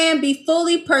every man be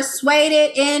fully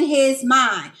persuaded in his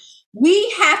mind.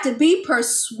 We have to be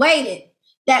persuaded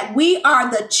that we are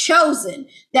the chosen,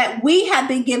 that we have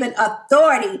been given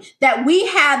authority, that we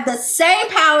have the same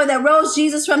power that rose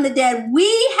Jesus from the dead. We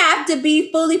have to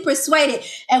be fully persuaded.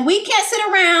 And we can't sit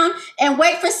around and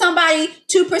wait for somebody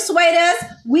to persuade us.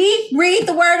 We read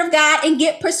the word of God and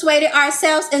get persuaded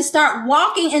ourselves and start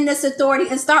walking in this authority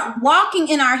and start walking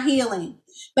in our healing.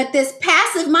 But this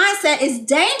passive mindset is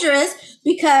dangerous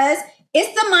because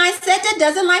it's the mindset that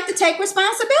doesn't like to take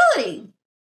responsibility.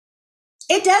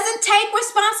 It doesn't take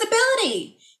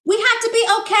responsibility. We have to be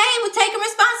okay with taking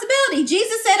responsibility.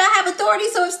 Jesus said, I have authority.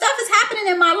 So if stuff is happening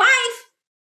in my life,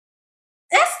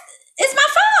 it's my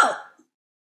fault.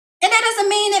 And that doesn't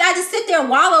mean that I just sit there and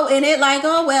wallow in it like,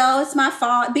 oh, well, it's my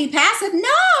fault. Be passive.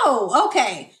 No.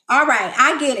 Okay. All right.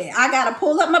 I get it. I got to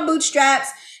pull up my bootstraps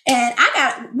and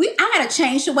I got to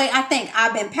change the way I think.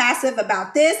 I've been passive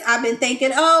about this. I've been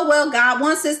thinking, oh, well, God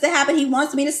wants this to happen. He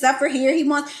wants me to suffer here.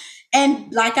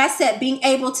 And like I said, being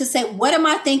able to say, what am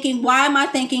I thinking? Why am I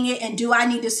thinking it? And do I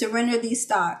need to surrender these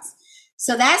thoughts?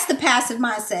 So that's the passive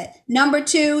mindset. Number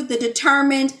 2, the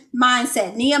determined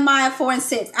mindset. Nehemiah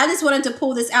 4:6. I just wanted to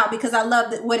pull this out because I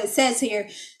love what it says here.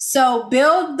 So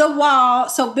build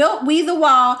we the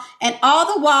wall, and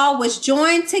all the wall was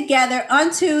joined together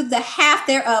unto the half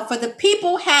thereof. For the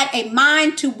people had a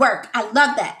mind to work. I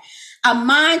love that. A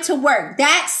mind to work.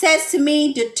 That says to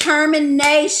me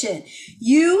determination.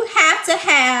 You have to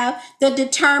have the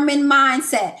determined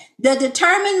mindset. The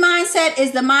determined mindset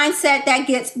is the mindset that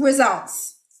gets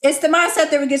results. It's the mindset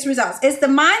that gets results. It's the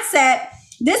mindset.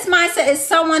 This mindset is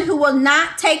someone who will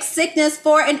not take sickness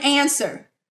for an answer.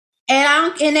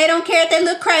 And they don't care if they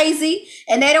look crazy.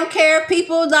 And they don't care if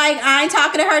people like, I ain't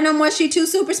talking to her no more. She too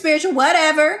super spiritual,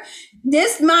 whatever.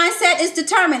 This mindset is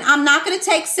determined. I'm not going to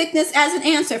take sickness as an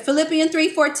answer. Philippians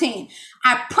 3:14.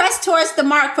 I press towards the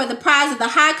mark for the prize of the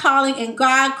high calling in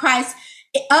God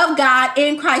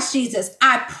in Christ Jesus.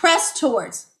 I press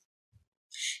towards.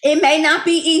 It may not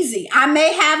be easy. I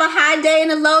may have a high day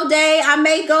and a low day. I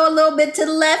may go a little bit to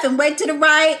the left and wait to the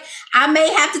right. I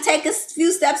may have to take a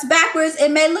few steps backwards.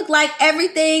 It may look like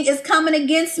everything is coming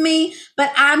against me,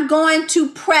 but I'm going to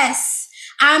press.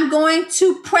 I'm going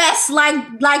to press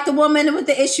like the woman with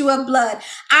the issue of blood.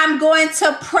 I'm going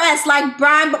to press like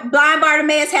blind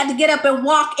Bartimaeus had to get up and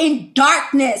walk in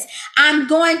darkness. I'm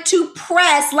going to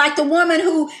press like the woman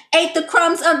who ate the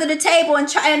crumbs under the table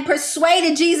and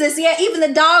persuaded Jesus. Yeah, even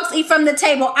the dogs eat from the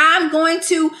table. I'm going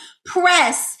to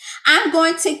press. I'm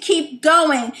going to keep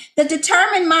going. The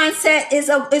determined mindset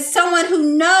is someone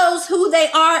who knows who they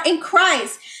are in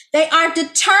Christ. They are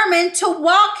determined to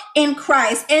walk in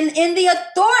Christ and in the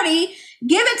authority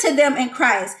given to them in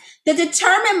Christ. The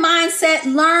determined mindset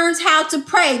learns how to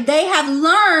pray. They have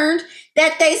learned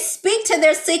that they speak to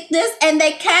their sickness and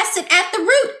they cast it at the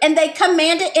root and they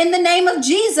command it in the name of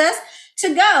Jesus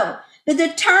to go. The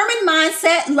determined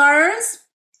mindset learns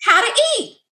how to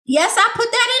eat. Yes, I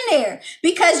put that in there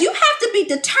because you have to be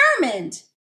determined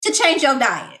to change your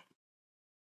diet.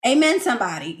 Amen,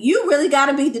 somebody. You really got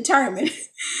to be determined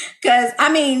because,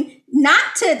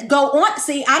 not to go on.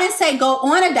 See, I didn't say go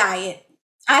on a diet.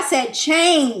 I said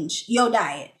change your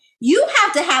diet. You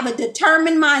have to have a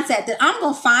determined mindset that I'm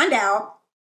going to find out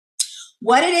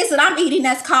what it is that I'm eating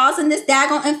that's causing this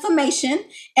daggone inflammation,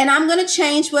 and I'm going to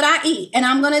change what I eat, and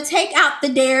I'm going to take out the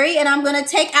dairy, and I'm going to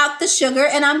take out the sugar,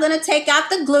 and I'm going to take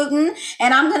out the gluten,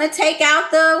 and I'm going to take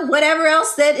out the whatever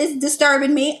else that is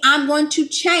disturbing me. I'm going to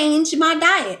change my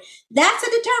diet. That's a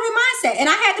determined mindset, and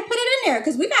I had to put it in there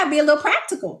because we got to be a little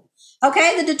practical.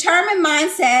 Okay, the determined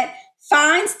mindset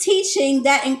finds teaching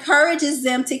that encourages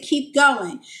them to keep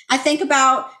going. I think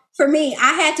about, for me,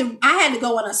 I had to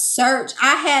go on a search.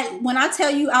 When I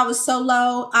tell you I was so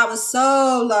low,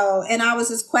 and I was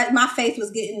just my faith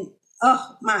was getting,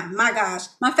 oh my gosh,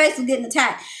 my faith was getting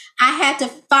attacked. I had to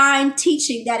find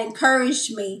teaching that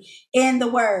encouraged me in the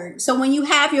word. So when you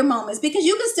have your moments, because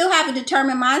you can still have a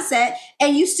determined mindset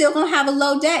and you still gonna have a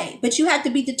low day, but you have to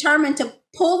be determined to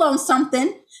pull on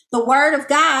something, the word of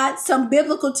God, some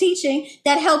biblical teaching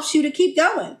that helps you to keep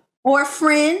going, or a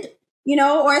friend,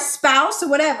 or a spouse or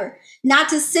whatever, not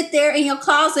to sit there in your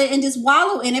closet and just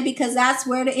wallow in it because that's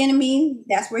where the enemy,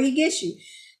 that's where he gets you.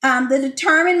 The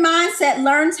determined mindset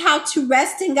learns how to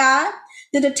rest in God.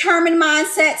 The determined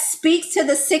mindset speaks to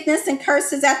the sickness and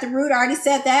curses at the root. I already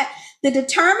said that. The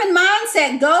determined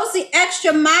mindset goes the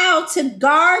extra mile to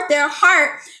guard their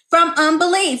heart from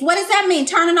unbelief. What does that mean?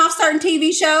 Turning off certain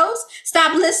TV shows,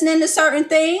 stop listening to certain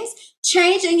things,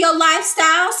 changing your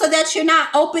lifestyle so that you're not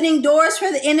opening doors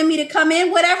for the enemy to come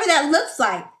in, whatever that looks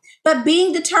like, but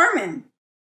being determined.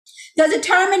 The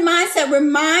determined mindset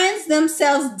reminds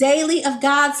themselves daily of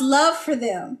God's love for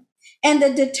them. And the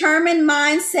determined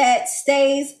mindset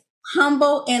stays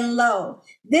humble and low.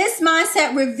 This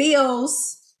mindset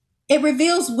reveals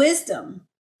wisdom.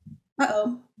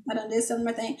 I done did some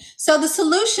more thing. So the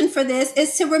solution for this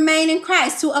is to remain in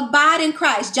Christ, to abide in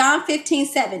Christ. John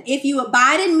 15:7. If you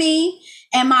abide in me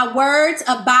and my words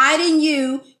abide in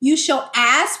you, you shall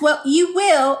ask what you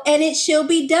will, and it shall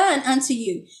be done unto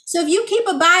you. So if you keep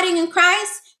abiding in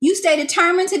Christ, you stay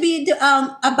determined to be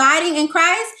abiding in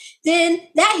Christ, then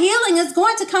that healing is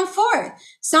going to come forth.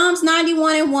 Psalms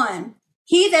 91:1.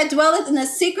 He that dwelleth in the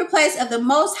secret place of the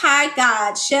Most High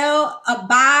God shall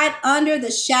abide under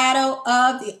the shadow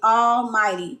of the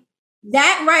Almighty.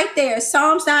 That right there,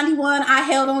 Psalms 91, I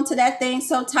held on to that thing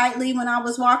so tightly when I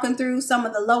was walking through some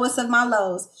of the lowest of my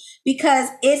lows, because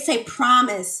it's a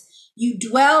promise. You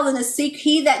dwell in the secret,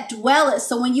 he that dwelleth.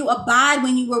 So when you abide,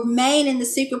 when you remain in the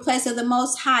secret place of the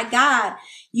Most High God,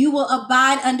 you will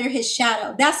abide under his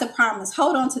shadow. That's a promise.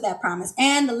 Hold on to that promise.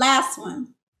 And the last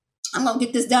one, I'm going to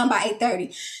get this done by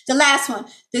 8:30. The last one,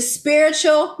 the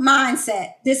spiritual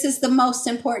mindset. This is the most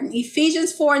important.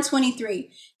 Ephesians 4:23.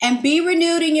 And be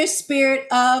renewed in your spirit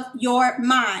of your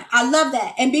mind. I love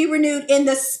that. And be renewed in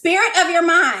the spirit of your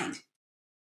mind.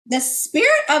 The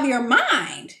spirit of your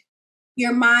mind.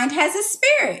 Your mind has a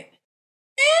spirit.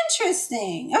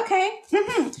 Interesting. Okay.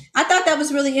 I thought that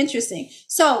was really interesting.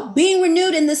 So being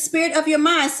renewed in the spirit of your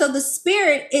mind. So the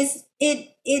spirit is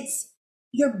it's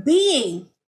your being.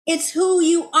 It's who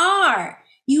you are.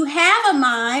 You have a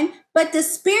mind, but the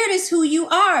spirit is who you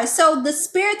are. So the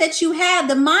spirit that you have,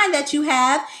 the mind that you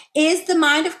have, is the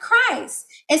mind of Christ.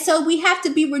 And so we have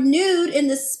to be renewed in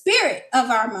the spirit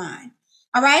of our mind.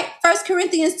 All right. 1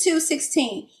 Corinthians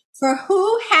 2:16. For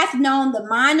who hath known the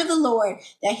mind of the Lord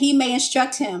that he may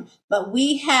instruct him? But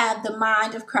we have the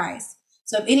mind of Christ.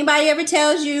 So if anybody ever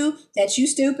tells you that you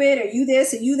stupid or you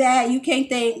this or you that, you can't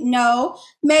think, no,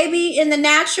 maybe in the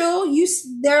natural,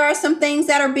 there are some things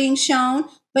that are being shown,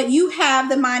 but you have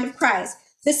the mind of Christ.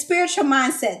 The spiritual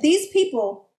mindset. These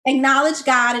people acknowledge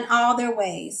God in all their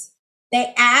ways.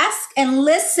 They ask and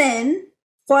listen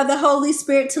for the Holy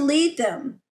Spirit to lead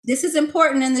them. This is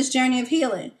important in this journey of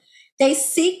healing. They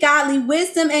seek godly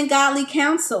wisdom and godly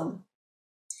counsel.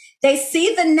 They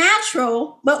see the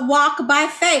natural, but walk by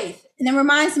faith. And it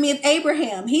reminds me of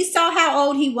Abraham. He saw how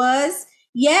old he was,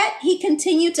 yet he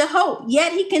continued to hope,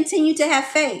 yet he continued to have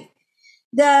faith.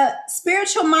 The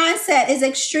spiritual mindset is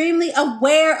extremely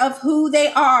aware of who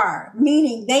they are,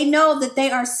 meaning they know that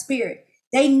they are spirit.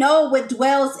 They know what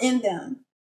dwells in them.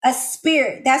 A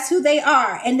spirit, that's who they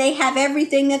are, and they have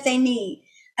everything that they need.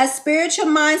 A spiritual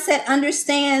mindset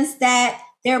understands that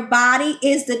their body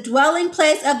is the dwelling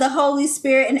place of the Holy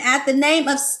Spirit, and at the name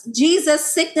of Jesus,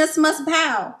 sickness must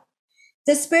bow.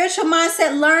 The spiritual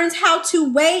mindset learns how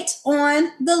to wait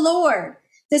on the Lord.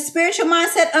 The spiritual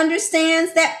mindset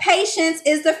understands that patience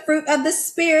is the fruit of the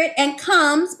Spirit and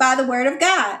comes by the word of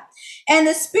God. And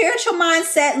the spiritual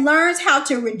mindset learns how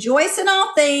to rejoice in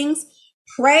all things,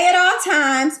 pray at all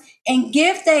times, and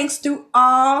give thanks through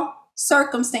all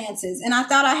circumstances. And I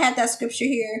thought I had that scripture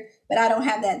here, but I don't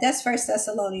have that. That's 1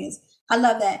 Thessalonians. I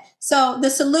love that. So the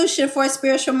solution for a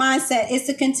spiritual mindset is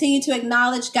to continue to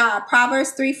acknowledge God.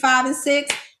 Proverbs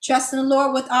 3:5-6. Trust in the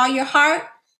Lord with all your heart.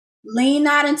 Lean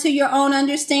not into your own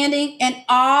understanding. In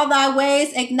all thy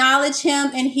ways acknowledge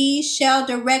him, and he shall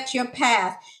direct your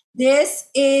path. This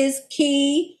is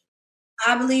key.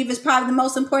 I believe it's probably the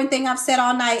most important thing I've said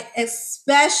all night,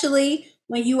 especially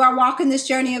when you are walking this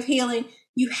journey of healing.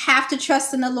 You have to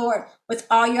trust in the Lord with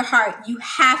all your heart. You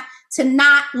have to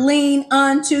not lean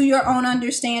unto your own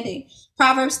understanding.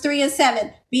 Proverbs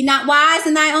 3:7. Be not wise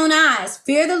in thy own eyes.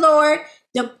 Fear the Lord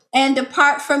and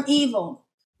depart from evil.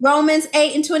 Romans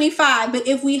 8:25. But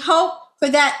if we hope for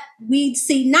that we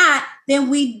see not,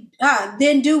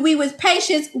 then do we with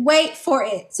patience wait for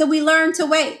it. So we learn to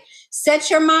wait. Set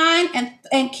your mind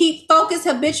and keep focus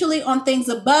habitually on things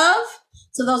above.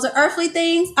 So those are heavenly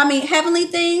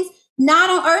things, not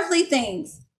on earthly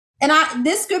things. And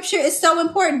this scripture is so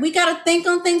important. We got to think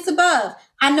on things above.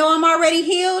 I know I'm already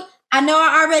healed. I know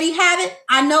I already have it.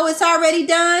 I know it's already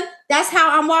done. That's how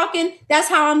I'm walking. That's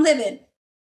how I'm living.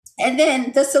 And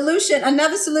then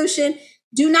another solution,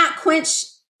 do not quench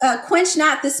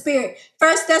not the spirit.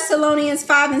 1 Thessalonians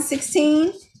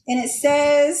 5:16. And it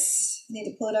says, I need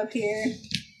to pull it up here.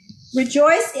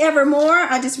 Rejoice evermore.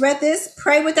 I just read this.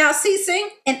 Pray without ceasing,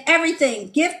 and everything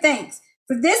give thanks.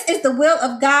 For this is the will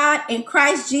of God in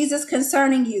Christ Jesus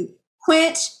concerning you.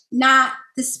 Quench not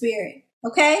the spirit.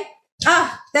 Okay?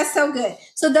 That's so good.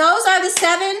 So those are the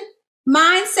 7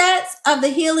 mindsets of the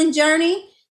healing journey.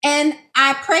 And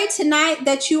I pray tonight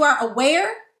that you are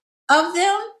aware of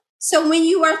them. So when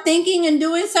you are thinking and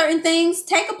doing certain things,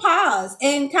 take a pause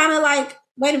and kind of like,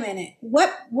 wait a minute,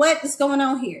 what is going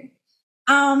on here?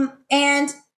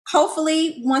 And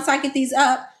hopefully once I get these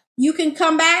up, you can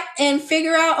come back and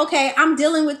figure out, okay, I'm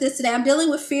dealing with this today. I'm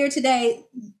dealing with fear today.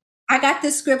 I got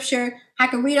this scripture. I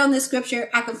can read on this scripture.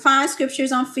 I can find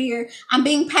scriptures on fear. I'm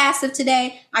being passive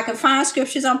today. I can find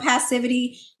scriptures on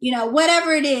passivity,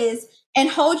 whatever it is, and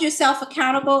hold yourself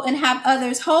accountable and have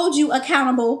others hold you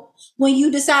accountable when you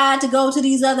decide to go to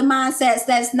these other mindsets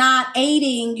that's not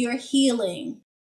aiding your healing.